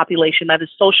also a population that is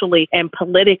socially and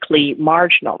politically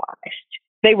marginalized.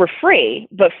 They were free,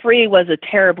 but free was a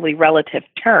terribly relative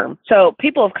term. So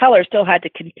people of color still had to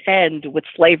contend with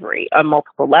slavery on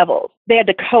multiple levels. They had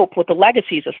to cope with the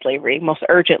legacies of slavery, most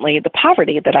urgently the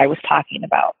poverty that I was talking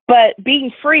about. But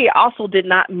being free also did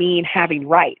not mean having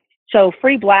rights. So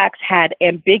free Blacks had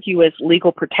ambiguous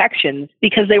legal protections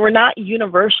because they were not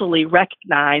universally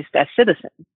recognized as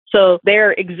citizens. So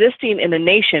they're existing in a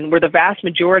nation where the vast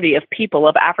majority of people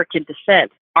of African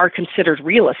descent are considered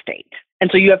real estate. And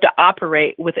so you have to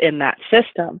operate within that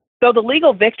system. Though the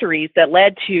legal victories that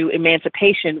led to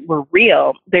emancipation were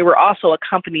real, they were also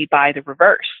accompanied by the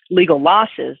reverse, legal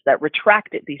losses that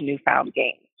retracted these newfound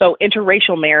gains. So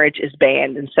interracial marriage is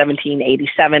banned in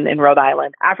 1787 in Rhode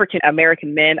Island. African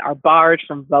American men are barred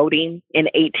from voting in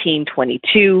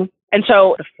 1822. And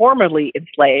so the formerly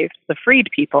enslaved, the freed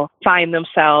people, find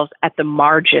themselves at the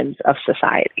margins of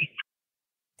society.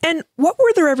 And what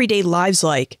were their everyday lives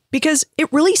like? Because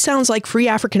it really sounds like free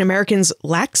African Americans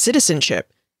lack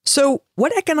citizenship. So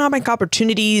what economic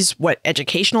opportunities, what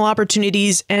educational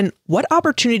opportunities, and what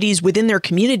opportunities within their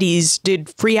communities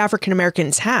did free African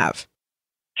Americans have?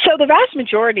 So the vast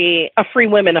majority of free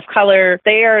women of color,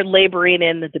 they are laboring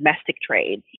in the domestic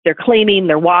trades. They're cleaning,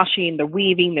 they're washing, they're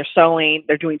weaving, they're sewing,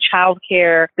 they're doing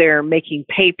childcare, they're making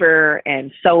paper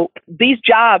and soap. These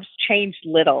jobs changed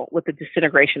little with the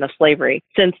disintegration of slavery,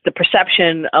 since the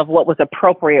perception of what was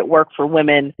appropriate work for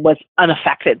women was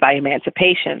unaffected by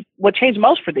emancipation. What changed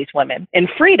most for these women in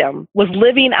freedom was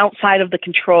living outside of the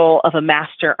control of a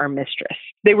master or mistress.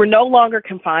 They were no longer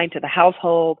confined to the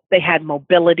household. They had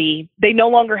mobility. They no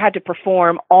longer longer had to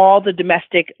perform all the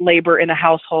domestic labor in a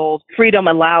household. Freedom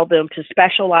allowed them to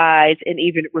specialize and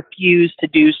even refuse to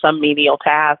do some menial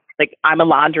tasks. Like, I'm a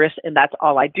laundress and that's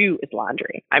all I do is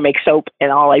laundry. I make soap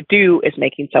and all I do is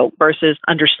making soap, versus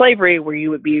under slavery where you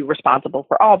would be responsible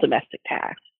for all domestic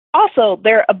tasks. Also,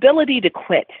 their ability to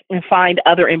quit and find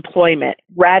other employment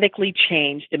radically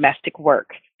changed domestic work.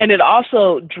 And it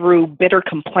also drew bitter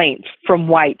complaints from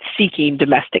whites seeking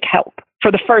domestic help.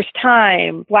 For the first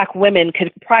time, Black women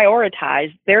could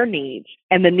prioritize their needs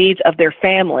and the needs of their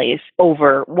families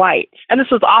over whites. And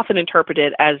this was often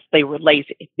interpreted as they were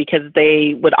lazy, because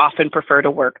they would often prefer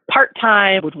to work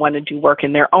part-time, would want to do work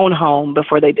in their own home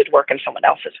before they did work in someone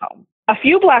else's home. A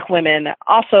few Black women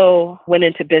also went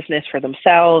into business for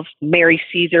themselves. Mary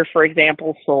Caesar, for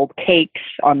example, sold cakes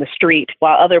on the street,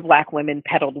 while other Black women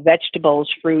peddled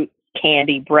vegetables, fruit,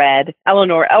 candy, bread.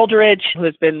 Eleanor Eldridge, who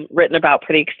has been written about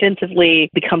pretty extensively,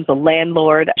 becomes a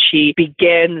landlord. She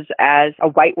begins as a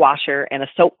whitewasher and a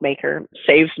soap maker,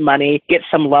 saves money, gets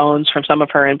some loans from some of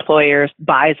her employers,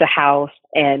 buys a house,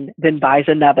 and then buys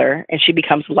another, and she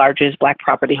becomes the largest Black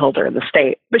property holder in the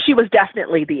state. But she was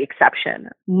definitely the exception.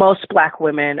 Most Black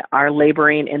women are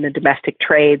laboring in the domestic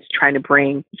trades, trying to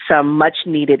bring some much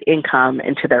needed income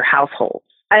into their households.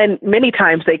 And many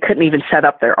times they couldn't even set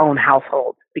up their own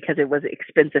households because it was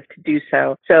expensive to do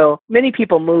so. So many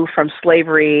people moved from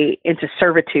slavery into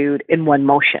servitude in one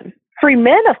motion. Free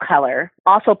men of color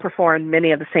also performed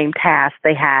many of the same tasks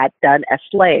they had done as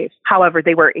slaves. However,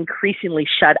 they were increasingly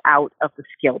shut out of the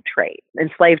skilled trade.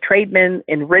 Enslaved tradesmen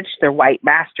enriched their white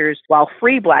masters, while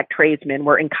free Black tradesmen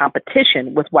were in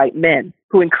competition with white men,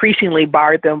 who increasingly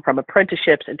barred them from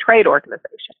apprenticeships and trade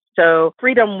organizations. So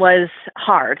freedom was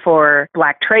hard for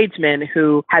Black tradesmen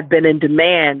who had been in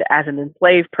demand as an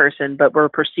enslaved person, but were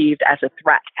perceived as a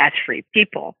threat as free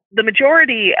people. The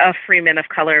majority of free men of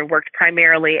color worked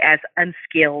primarily as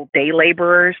unskilled day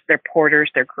laborers. They're porters,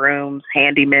 they're grooms,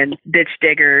 handymen, ditch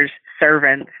diggers,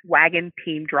 servants, wagon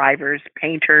team drivers,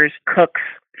 painters, cooks,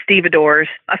 stevedores.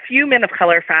 A few men of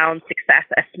color found success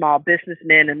as small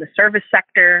businessmen in the service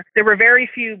sector. There were very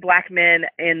few Black men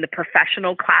in the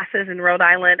professional classes in Rhode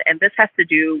Island, and this has to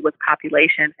do with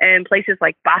population. In places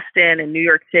like Boston and New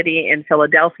York City and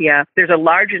Philadelphia, there's a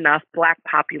large enough Black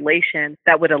population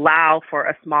that would allow for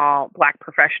a small Black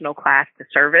professional class to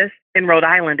service. In Rhode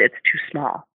Island, it's too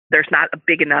small. There's not a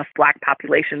big enough Black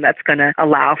population that's going to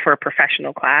allow for a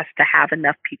professional class to have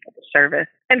enough people to service.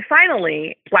 And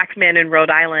finally, Black men in Rhode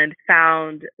Island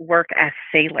found work as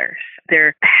sailors.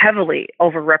 They're heavily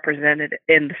overrepresented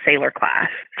in the sailor class.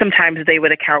 Sometimes they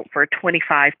would account for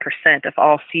 25% of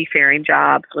all seafaring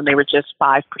jobs when they were just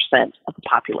 5% of the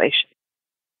population.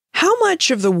 How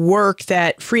much of the work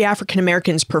that free African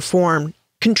Americans performed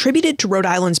contributed to Rhode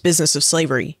Island's business of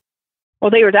slavery? Well,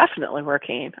 they were definitely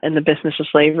working in the business of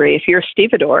slavery. If you're a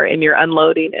stevedore and you're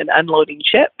unloading and unloading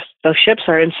ships, those ships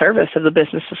are in service of the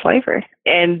business of slavery.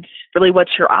 And really,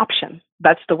 what's your option?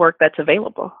 That's the work that's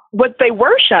available. What they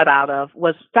were shut out of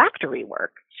was factory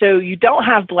work. So you don't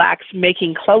have Blacks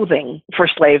making clothing for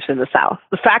slaves in the South.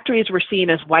 The factories were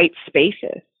seen as white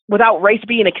spaces. Without race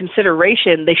being a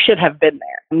consideration, they should have been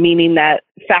there, meaning that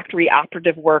factory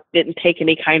operative work didn't take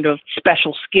any kind of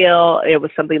special skill. It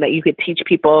was something that you could teach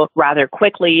people rather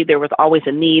quickly. There was always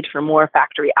a need for more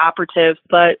factory operatives,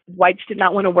 but whites did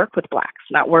not want to work with Blacks,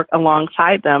 not work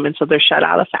alongside them, and so they're shut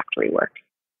out of factory work.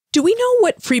 Do we know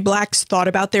what free Blacks thought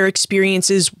about their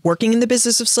experiences working in the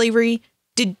business of slavery?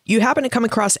 Did you happen to come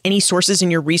across any sources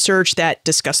in your research that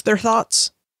discussed their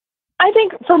thoughts? I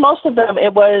think for most of them,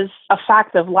 it was a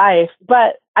fact of life,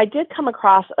 but I did come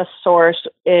across a source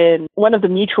in one of the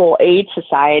mutual aid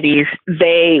societies.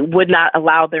 They would not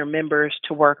allow their members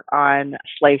to work on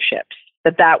slave ships.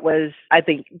 That was, I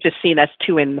think, just seen as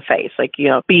too in the face. Like,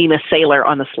 being a sailor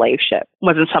on a slave ship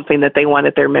wasn't something that they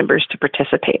wanted their members to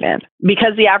participate in.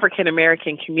 Because the African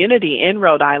American community in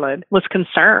Rhode Island was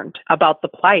concerned about the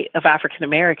plight of African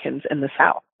Americans in the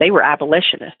South. They were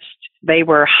abolitionists. They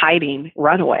were hiding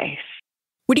runaways.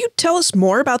 Would you tell us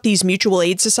more about these mutual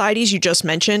aid societies you just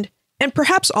mentioned, and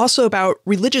perhaps also about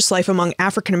religious life among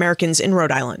African Americans in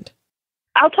Rhode Island?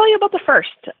 I'll tell you about the first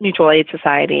mutual aid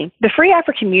society. The Free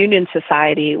African Union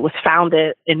Society was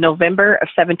founded in November of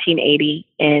 1780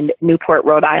 in Newport,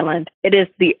 Rhode Island. It is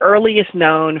the earliest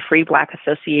known free Black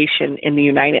association in the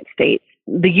United States.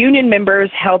 The union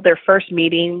members held their first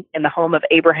meeting in the home of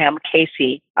Abraham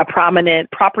Casey, a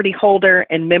prominent property holder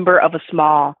and member of a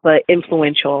small but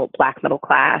influential Black middle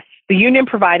class. The union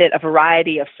provided a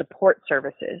variety of support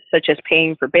services, such as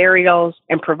paying for burials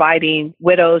and providing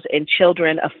widows and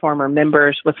children of former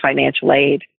members with financial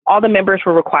aid. All the members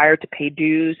were required to pay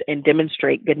dues and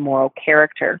demonstrate good moral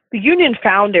character. The union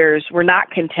founders were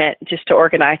not content just to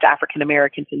organize African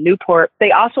Americans in Newport.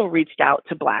 They also reached out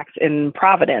to Blacks in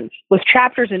Providence. With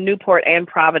chapters in Newport and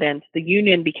Providence, the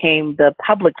union became the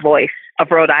public voice of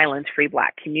Rhode Island's free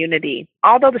Black community.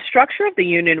 Although the structure of the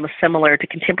union was similar to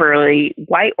contemporary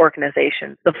white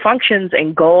organizations, the functions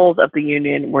and goals of the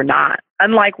union were not.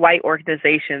 Unlike white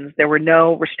organizations, there were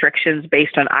no restrictions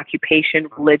based on occupation,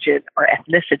 religion, or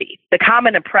ethnicity. The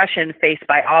common oppression faced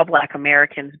by all Black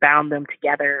Americans bound them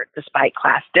together despite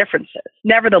class differences.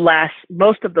 Nevertheless,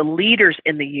 most of the leaders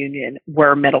in the union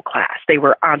were middle class. They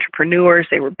were entrepreneurs,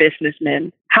 they were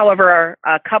businessmen. However,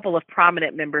 a couple of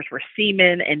prominent members were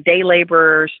seamen, and day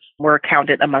laborers were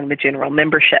counted among the general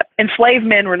membership. Enslaved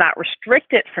men were not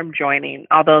restricted from joining,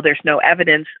 although there's no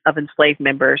evidence of enslaved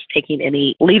members taking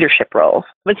any leadership roles.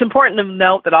 It's important to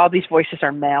note that all these voices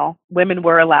are male. Women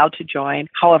were allowed to join.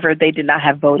 However, they did not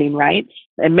have voting rights.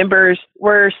 And members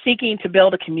were seeking to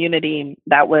build a community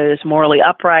that was morally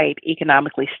upright,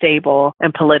 economically stable,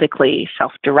 and politically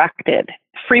self-directed.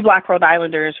 Free Black Rhode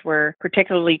Islanders were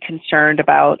particularly concerned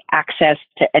about access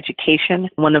to education.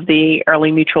 One of the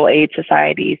early mutual aid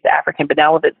societies, the African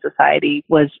Benevolent Society,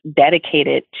 was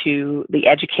dedicated to the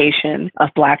education of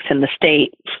Blacks in the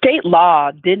state. State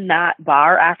law did not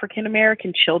bar African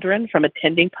American children from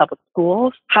attending public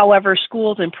schools. However,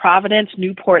 schools in Providence,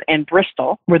 Newport, and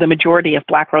Bristol, where the majority of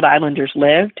Black Rhode Islanders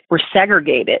lived, were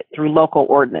segregated through local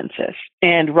ordinances.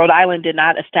 And Rhode Island did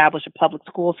not establish a public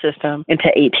school system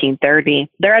until 1830.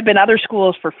 There had been other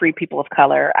schools for free people of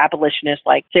color. Abolitionists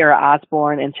like Sarah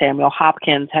Osborne and Samuel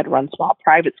Hopkins had run small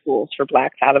private schools for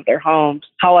Blacks out of their homes.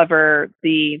 However,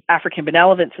 the African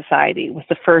Benevolent Society was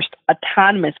the first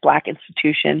autonomous Black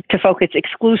institution to focus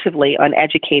exclusively on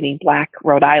educating Black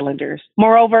Rhode Islanders.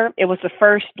 Moreover, it was the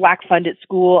first Black-funded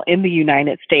school in the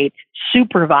United States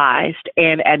supervised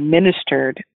and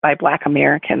administered by Black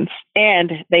Americans,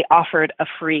 and they offered a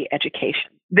free education.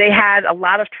 They had a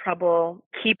lot of trouble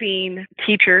keeping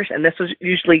teachers, and this was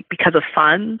usually because of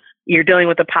funds. You're dealing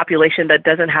with a population that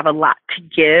doesn't have a lot to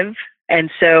give,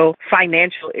 and so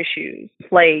financial issues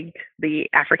plagued the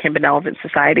African Benevolent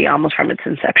Society almost from its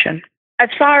inception. As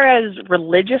far as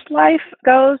religious life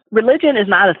goes, religion is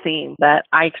not a theme that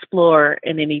I explore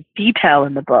in any detail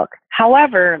in the book.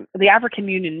 However, the African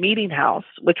Union Meeting House,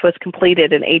 which was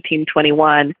completed in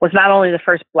 1821, was not only the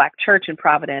first Black church in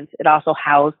Providence, it also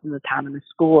housed an autonomous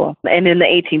school. And in the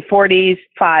 1840s,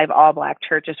 5 all-Black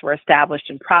churches were established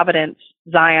in Providence,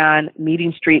 Zion,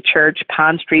 Meeting Street Church,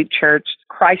 Pond Street Church,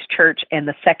 Christ Church, and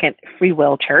the Second Free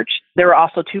Will Church. There were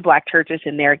also 2 Black churches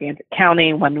in Narragansett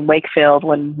County, one in Wakefield,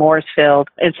 one in Morrisfield.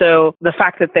 And so the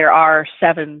fact that there are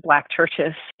 7 Black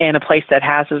churches in a place that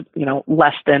has,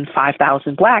 less than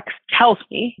 5,000 Blacks tells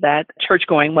me that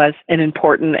church-going was an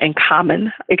important and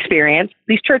common experience.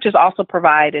 These churches also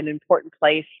provide an important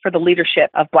place for the leadership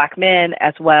of Black men,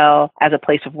 as well as a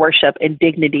place of worship and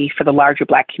dignity for the larger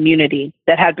Black community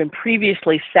that had been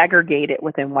previously segregated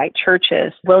within white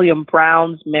churches. William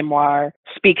Brown's memoir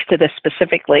speaks to this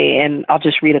specifically, and I'll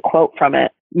just read a quote from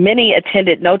it. Many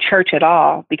attended no church at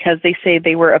all because they say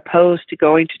they were opposed to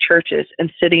going to churches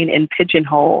and sitting in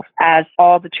pigeonholes, as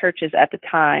all the churches at the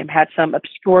time had some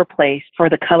obscure place for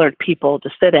the colored people to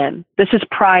sit in. This is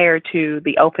prior to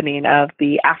the opening of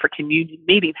the African Union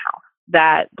Meeting House,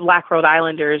 that Black Rhode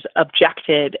Islanders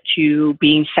objected to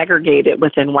being segregated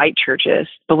within white churches.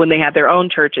 But when they had their own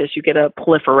churches, you get a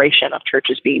proliferation of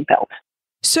churches being built.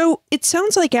 So it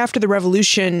sounds like after the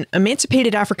Revolution,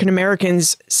 emancipated African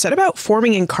Americans set about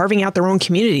forming and carving out their own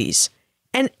communities.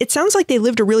 And it sounds like they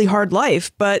lived a really hard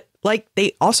life, but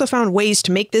they also found ways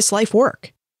to make this life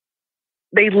work.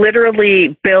 They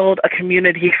literally build a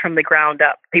community from the ground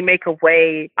up. They make a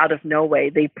way out of no way.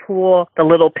 They pool the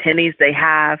little pennies they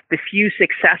have. The few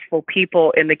successful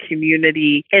people in the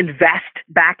community invest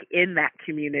back in that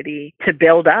community to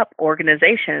build up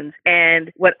organizations.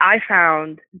 And what I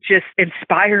found just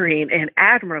inspiring and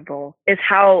admirable is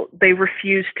how they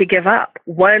refuse to give up.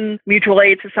 One mutual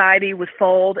aid society would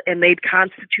fold and they'd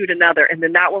constitute another, and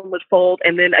then that one would fold,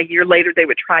 and then a year later they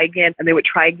would try again, and they would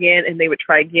try again, and they would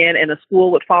try again, and a school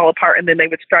would fall apart, and then they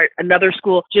would start another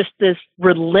school. Just this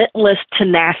relentless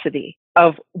tenacity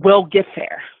of, we'll get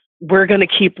there. We're going to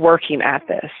keep working at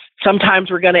this.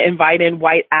 Sometimes we're going to invite in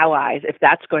white allies if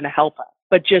that's going to help us.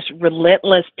 But just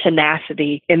relentless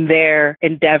tenacity in their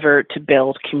endeavor to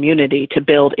build community, to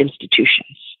build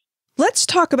institutions. Let's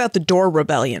talk about the Dorr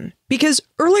Rebellion, because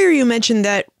earlier you mentioned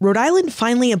that Rhode Island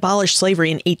finally abolished slavery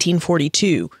in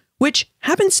 1842, which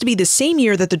happens to be the same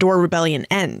year that the Dorr Rebellion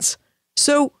ends.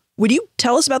 So, would you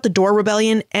tell us about the Dorr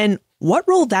Rebellion and what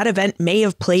role that event may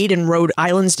have played in Rhode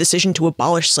Island's decision to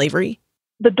abolish slavery?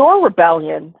 The Dorr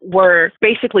Rebellion were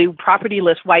basically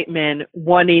propertyless white men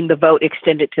wanting the vote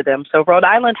extended to them. So Rhode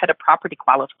Island had a property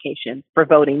qualification for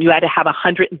voting. You had to have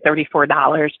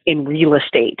 $134 in real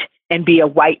estate and be a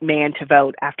white man to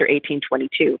vote after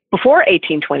 1822. Before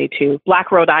 1822,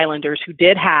 Black Rhode Islanders who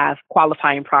did have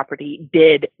qualifying property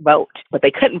did vote, but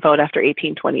they couldn't vote after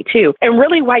 1822. And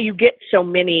really why you get so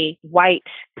many white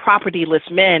propertyless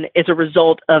men is a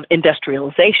result of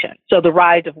industrialization. So the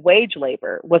rise of wage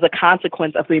labor was a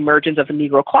consequence of the emergence of the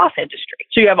Negro cloth industry.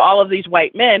 So you have all of these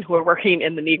white men who are working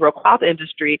in the Negro cloth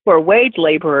industry who are wage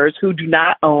laborers who do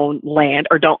not own land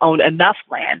or don't own enough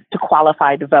land to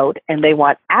qualify to vote, and they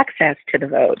want access to the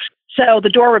vote. So the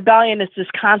Dorr Rebellion is this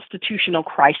constitutional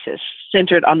crisis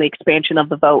centered on the expansion of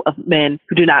the vote of men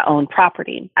who do not own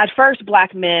property. At first,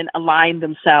 Black men align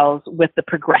themselves with the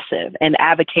progressive and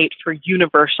advocate for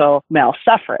universal male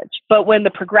suffrage. But when the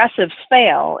progressives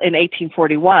fail in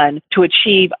 1841 to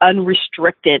achieve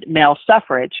unrestricted male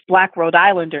suffrage, Black Rhode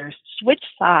Islanders switch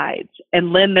sides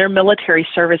and lend their military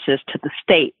services to the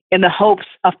state in the hopes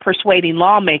of persuading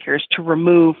lawmakers to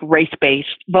remove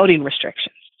race-based voting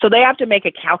restrictions. So they have to make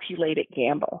a calculated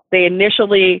gamble. They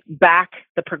initially back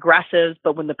the progressives,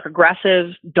 but when the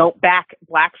progressives don't back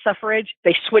Black suffrage,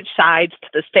 they switch sides to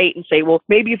the state and say, well,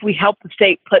 maybe if we help the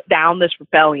state put down this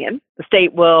rebellion, the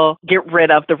state will get rid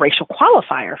of the racial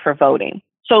qualifier for voting.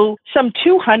 So some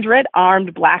 200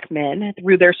 armed Black men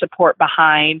threw their support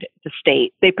behind the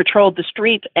state. They patrolled the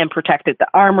streets and protected the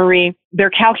armory. Their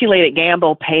calculated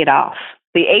gamble paid off.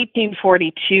 The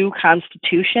 1842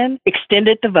 Constitution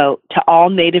extended the vote to all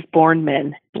native-born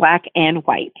men, Black and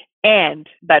white, and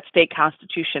that state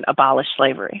constitution abolished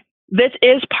slavery. This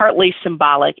is partly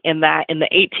symbolic in that in the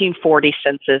 1840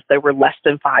 census, there were less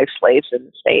than 5 slaves in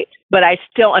the state, but I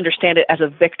still understand it as a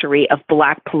victory of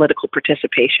Black political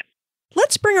participation.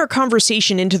 Let's bring our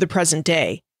conversation into the present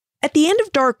day. At the end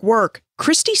of Dark Work,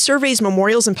 Christy surveys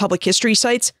memorials and public history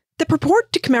sites that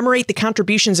purport to commemorate the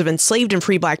contributions of enslaved and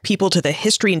free Black people to the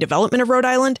history and development of Rhode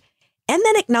Island, and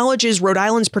then acknowledges Rhode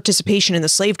Island's participation in the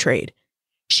slave trade.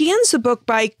 She ends the book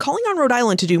by calling on Rhode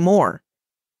Island to do more.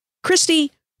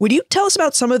 Christy, would you tell us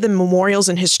about some of the memorials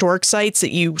and historic sites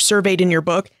that you surveyed in your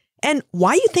book, and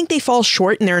why you think they fall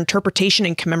short in their interpretation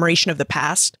and commemoration of the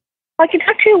past? I can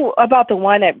talk to you about the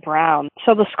one at Brown.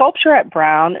 So the sculpture at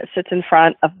Brown sits in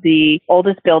front of the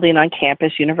oldest building on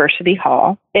campus, University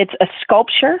Hall. It's a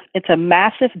sculpture. It's a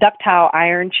massive ductile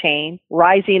iron chain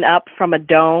rising up from a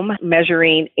dome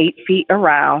measuring 8 feet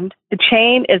around. The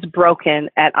chain is broken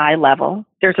at eye level.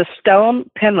 There's a stone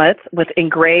pinlet with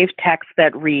engraved text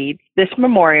that reads, "This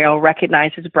memorial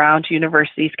recognizes Brown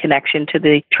University's connection to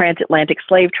the transatlantic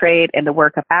slave trade and the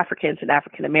work of Africans and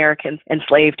African Americans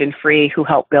enslaved and free who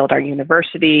helped build our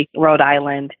university, Rhode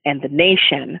Island, and the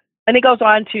nation." And it goes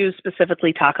on to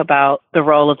specifically talk about the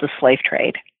role of the slave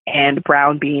trade and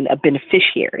Brown being a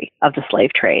beneficiary of the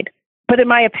slave trade. But in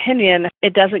my opinion,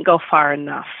 it doesn't go far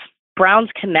enough.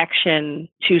 Brown's connection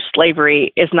to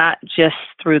slavery is not just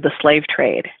through the slave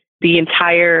trade. The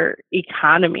entire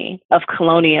economy of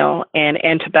Colonial and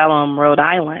antebellum Rhode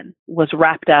Island was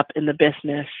wrapped up in the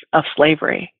business of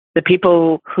slavery. The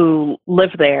people who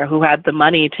lived there, who had the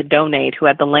money to donate, who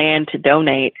had the land to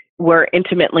donate, were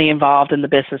intimately involved in the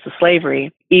business of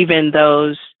slavery, even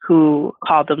those who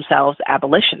called themselves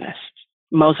abolitionists.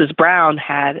 Moses Brown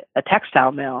had a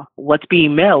textile mill. What's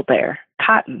being milled there?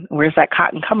 Cotton. Where's that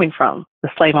cotton coming from? The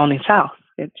slave-owning South.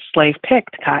 It's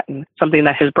slave-picked cotton, something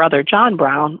that his brother John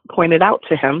Brown pointed out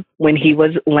to him when he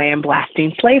was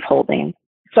land-blasting slaveholding.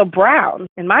 So Brown,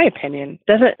 in my opinion,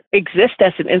 doesn't exist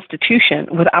as an institution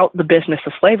without the business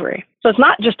of slavery. So it's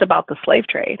not just about the slave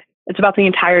trade. It's about the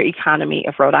entire economy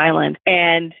of Rhode Island.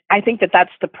 And I think that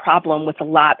that's the problem with a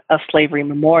lot of slavery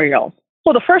memorials.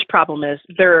 Well, the first problem is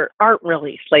there aren't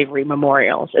really slavery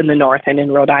memorials in the North and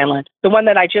in Rhode Island. The one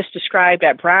that I just described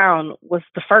at Brown was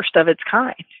the first of its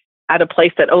kind at a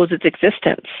place that owes its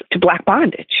existence to Black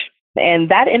bondage. And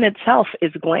that in itself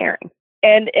is glaring.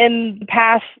 And in the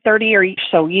past 30 or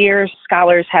so years,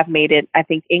 scholars have made it, I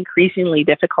think, increasingly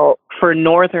difficult for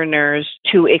Northerners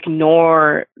to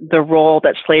ignore the role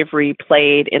that slavery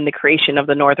played in the creation of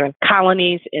the Northern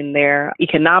colonies, in their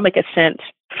economic ascent,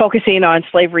 focusing on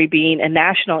slavery being a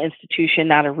national institution,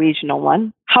 not a regional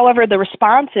one, However, the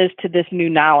responses to this new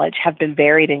knowledge have been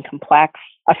varied and complex.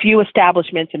 A few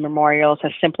establishments and memorials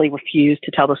have simply refused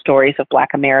to tell the stories of Black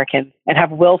Americans and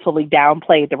have willfully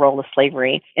downplayed the role of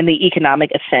slavery in the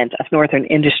economic ascent of Northern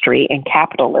industry and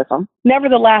capitalism.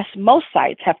 Nevertheless, most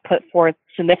sites have put forth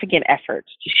significant efforts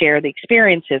to share the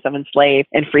experiences of enslaved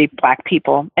and freed Black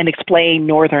people and explain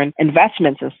Northern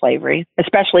investments in slavery,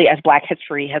 especially as Black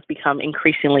history has become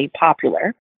increasingly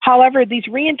popular. However, these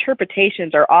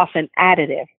reinterpretations are often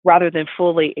additive rather than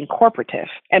fully incorporative.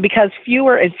 And because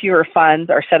fewer and fewer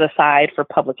funds are set aside for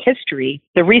public history,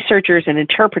 the researchers and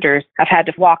interpreters have had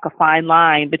to walk a fine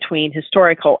line between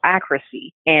historical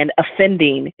accuracy and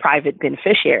offending private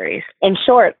beneficiaries. In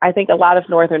short, I think a lot of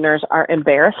Northerners are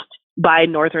embarrassed by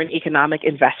Northern economic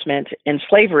investment in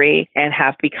slavery and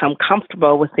have become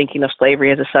comfortable with thinking of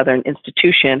slavery as a Southern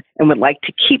institution and would like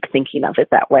to keep thinking of it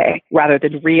that way rather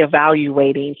than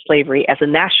reevaluating slavery as a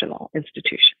national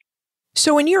institution.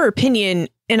 So in your opinion,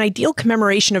 an ideal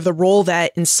commemoration of the role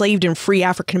that enslaved and free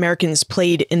African Americans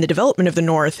played in the development of the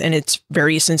North and its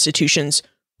various institutions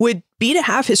would be to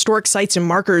have historic sites and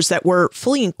markers that were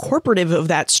fully incorporative of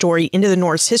that story into the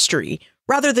North's history,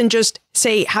 rather than just,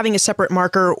 say, having a separate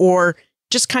marker or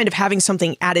just kind of having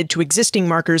something added to existing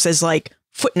markers as like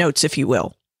footnotes, if you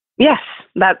will. Yes,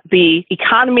 that the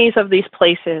economies of these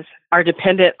places are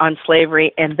dependent on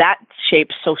slavery, and that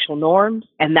shapes social norms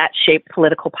and that shapes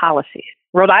political policies.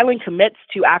 Rhode Island commits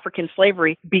to African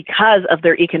slavery because of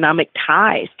their economic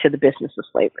ties to the business of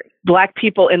slavery. Black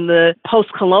people in the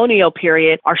post-colonial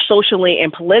period are socially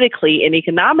and politically and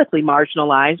economically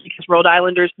marginalized because Rhode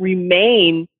Islanders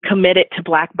remain committed to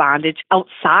Black bondage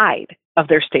outside of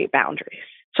their state boundaries.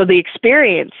 So the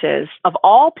experiences of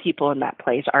all people in that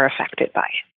place are affected by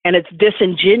it. And it's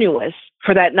disingenuous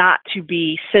for that not to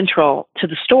be central to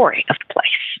the story of the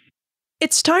place.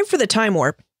 It's time for the Time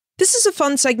Warp. This is a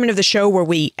fun segment of the show where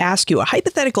we ask you a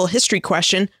hypothetical history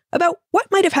question about what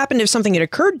might have happened if something had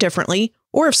occurred differently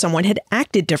or if someone had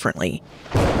acted differently.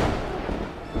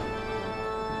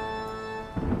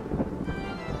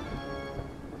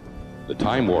 The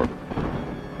Time Warp.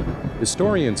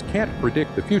 Historians can't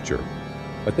predict the future,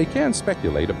 but they can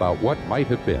speculate about what might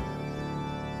have been.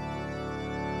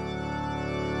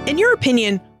 In your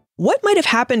opinion, what might have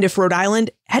happened if Rhode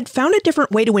Island had found a different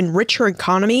way to enrich her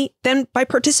economy than by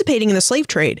participating in the slave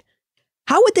trade?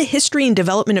 How would the history and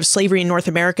development of slavery in North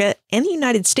America and the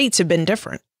United States have been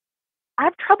different? I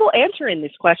have trouble answering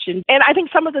this question. And I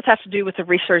think some of this has to do with the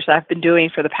research that I've been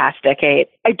doing for the past decade.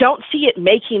 I don't see it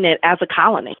making it as a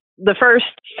colony. The first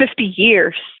 50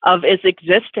 years of its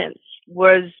existence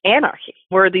was anarchy,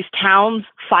 were these towns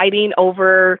fighting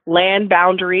over land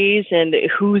boundaries and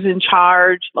who's in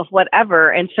charge of whatever.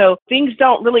 And so things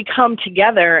don't really come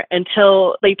together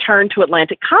until they turn to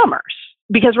Atlantic commerce,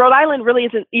 because Rhode Island really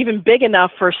isn't even big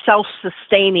enough for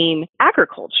self-sustaining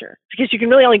agriculture, because you can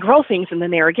really only grow things in the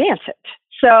Narragansett.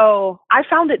 So I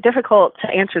found it difficult to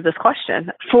answer this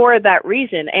question for that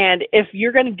reason. And if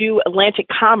you're going to do Atlantic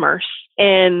commerce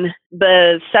in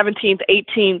the 17th,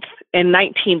 18th, and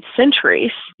 19th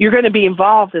centuries, you're going to be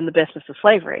involved in the business of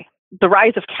slavery. The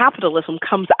rise of capitalism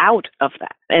comes out of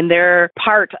that, and they're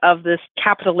part of this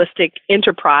capitalistic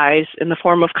enterprise in the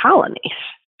form of colonies.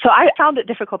 So I found it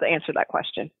difficult to answer that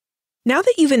question. Now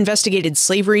that you've investigated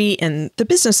slavery and the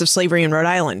business of slavery in Rhode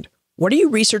Island, what are you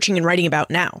researching and writing about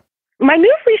now? My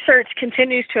new research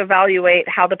continues to evaluate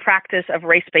how the practice of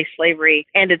race-based slavery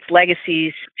and its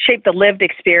legacies shape the lived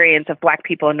experience of Black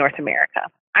people in North America.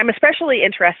 I'm especially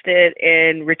interested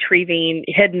in retrieving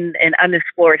hidden and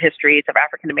unexplored histories of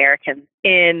African Americans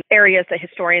in areas that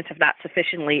historians have not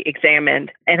sufficiently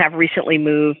examined and have recently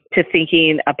moved to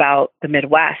thinking about the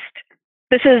Midwest.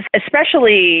 This is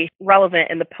especially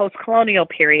relevant in the post-colonial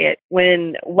period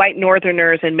when white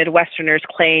Northerners and Midwesterners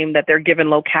claim that their given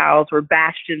locales were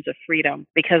bastions of freedom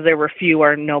because there were few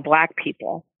or no Black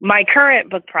people. My current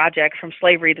book project, From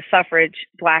Slavery to Suffrage,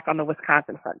 Black on the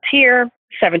Wisconsin Frontier,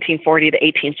 1740 to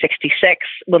 1866,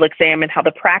 will examine how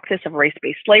the practice of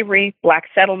race-based slavery, Black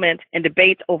settlement, and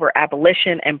debates over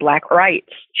abolition and Black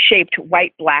rights shaped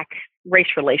white-Black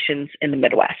race relations in the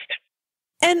Midwest.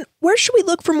 And where should we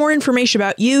look for more information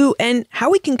about you and how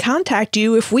we can contact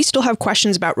you if we still have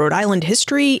questions about Rhode Island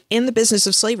history and the business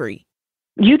of slavery?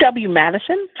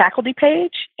 UW-Madison faculty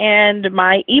page and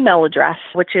my email address,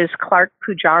 which is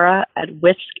Clark-Pujara at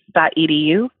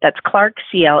wisc.edu. That's Clark,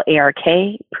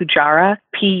 C-L-A-R-K, Pujara,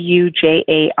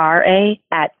 P-U-J-A-R-A,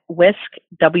 at wisc,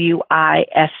 W-I-S-C.edu.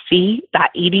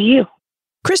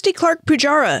 Christy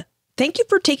Clark-Pujara, thank you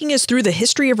for taking us through the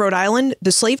history of Rhode Island,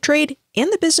 the slave trade,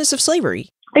 and the business of slavery.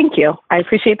 Thank you. I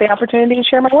appreciate the opportunity to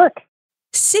share my work.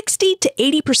 60 to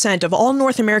 80% of all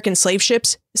North American slave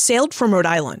ships sailed from Rhode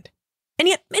Island. And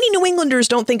yet, many New Englanders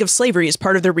don't think of slavery as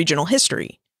part of their regional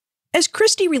history. As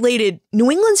Christy related,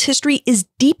 New England's history is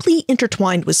deeply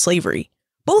intertwined with slavery,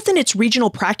 both in its regional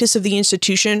practice of the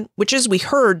institution, which as we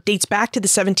heard dates back to the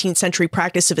 17th century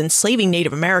practice of enslaving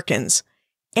Native Americans,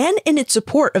 and in its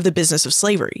support of the business of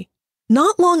slavery.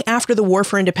 Not long after the War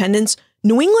for Independence,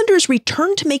 New Englanders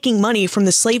returned to making money from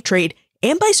the slave trade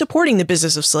and by supporting the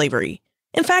business of slavery.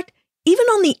 In fact, even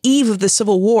on the eve of the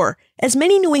Civil War, as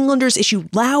many New Englanders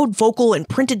issued loud, vocal, and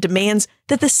printed demands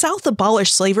that the South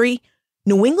abolish slavery,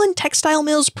 New England textile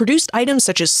mills produced items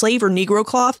such as slave or Negro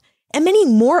cloth, and many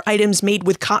more items made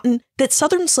with cotton that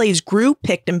Southern slaves grew,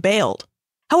 picked, and baled.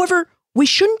 However, we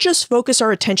shouldn't just focus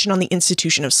our attention on the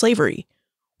institution of slavery.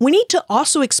 We need to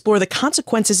also explore the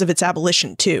consequences of its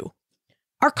abolition, too.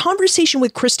 Our conversation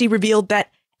with Christy revealed that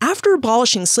after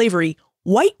abolishing slavery,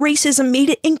 white racism made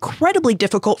it incredibly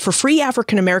difficult for free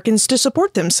African Americans to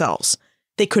support themselves.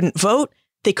 They couldn't vote,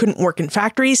 they couldn't work in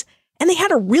factories, and they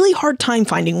had a really hard time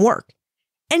finding work.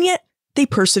 And yet, they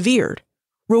persevered.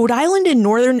 Rhode Island and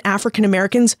Northern African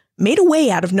Americans made a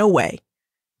way out of no way.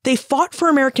 They fought for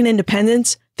American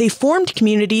independence, they formed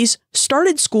communities,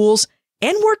 started schools,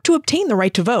 and worked to obtain the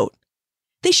right to vote.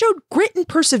 They showed grit and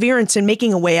perseverance in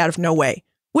making a way out of no way,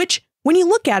 which, when you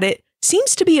look at it,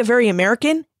 seems to be a very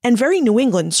American and very New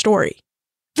England story.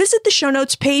 Visit the show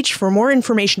notes page for more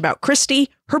information about Christy,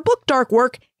 her book Dark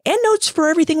Work, and notes for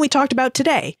everything we talked about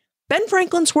today.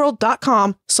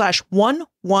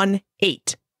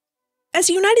 benfranklinsworld.com/118. As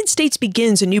the United States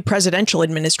begins a new presidential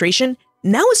administration,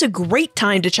 now is a great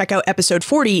time to check out episode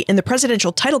 40 in the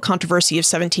presidential title controversy of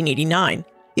 1789.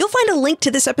 You'll find a link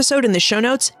to this episode in the show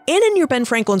notes and in your Ben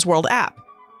Franklin's World app.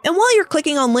 And while you're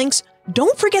clicking on links,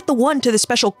 don't forget the one to the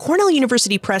special Cornell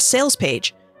University Press sales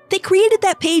page. They created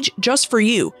that page just for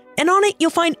you, and on it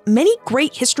you'll find many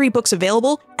great history books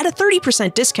available at a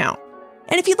 30% discount.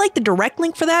 And if you'd like the direct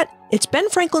link for that, it's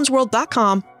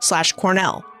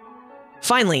benfranklinsworld.com/Cornell.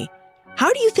 Finally,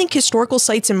 how do you think historical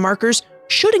sites and markers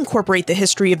should incorporate the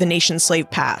history of the nation's slave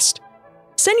past?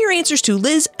 Send your answers to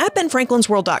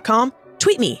liz@benfranklinsworld.com,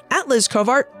 tweet me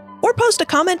 @LizCovart, or post a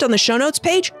comment on the show notes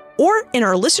page or in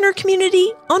our listener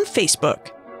community on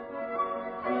Facebook.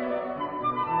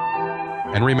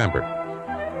 And remember,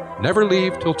 never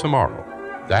leave till tomorrow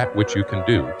that which you can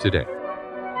do today.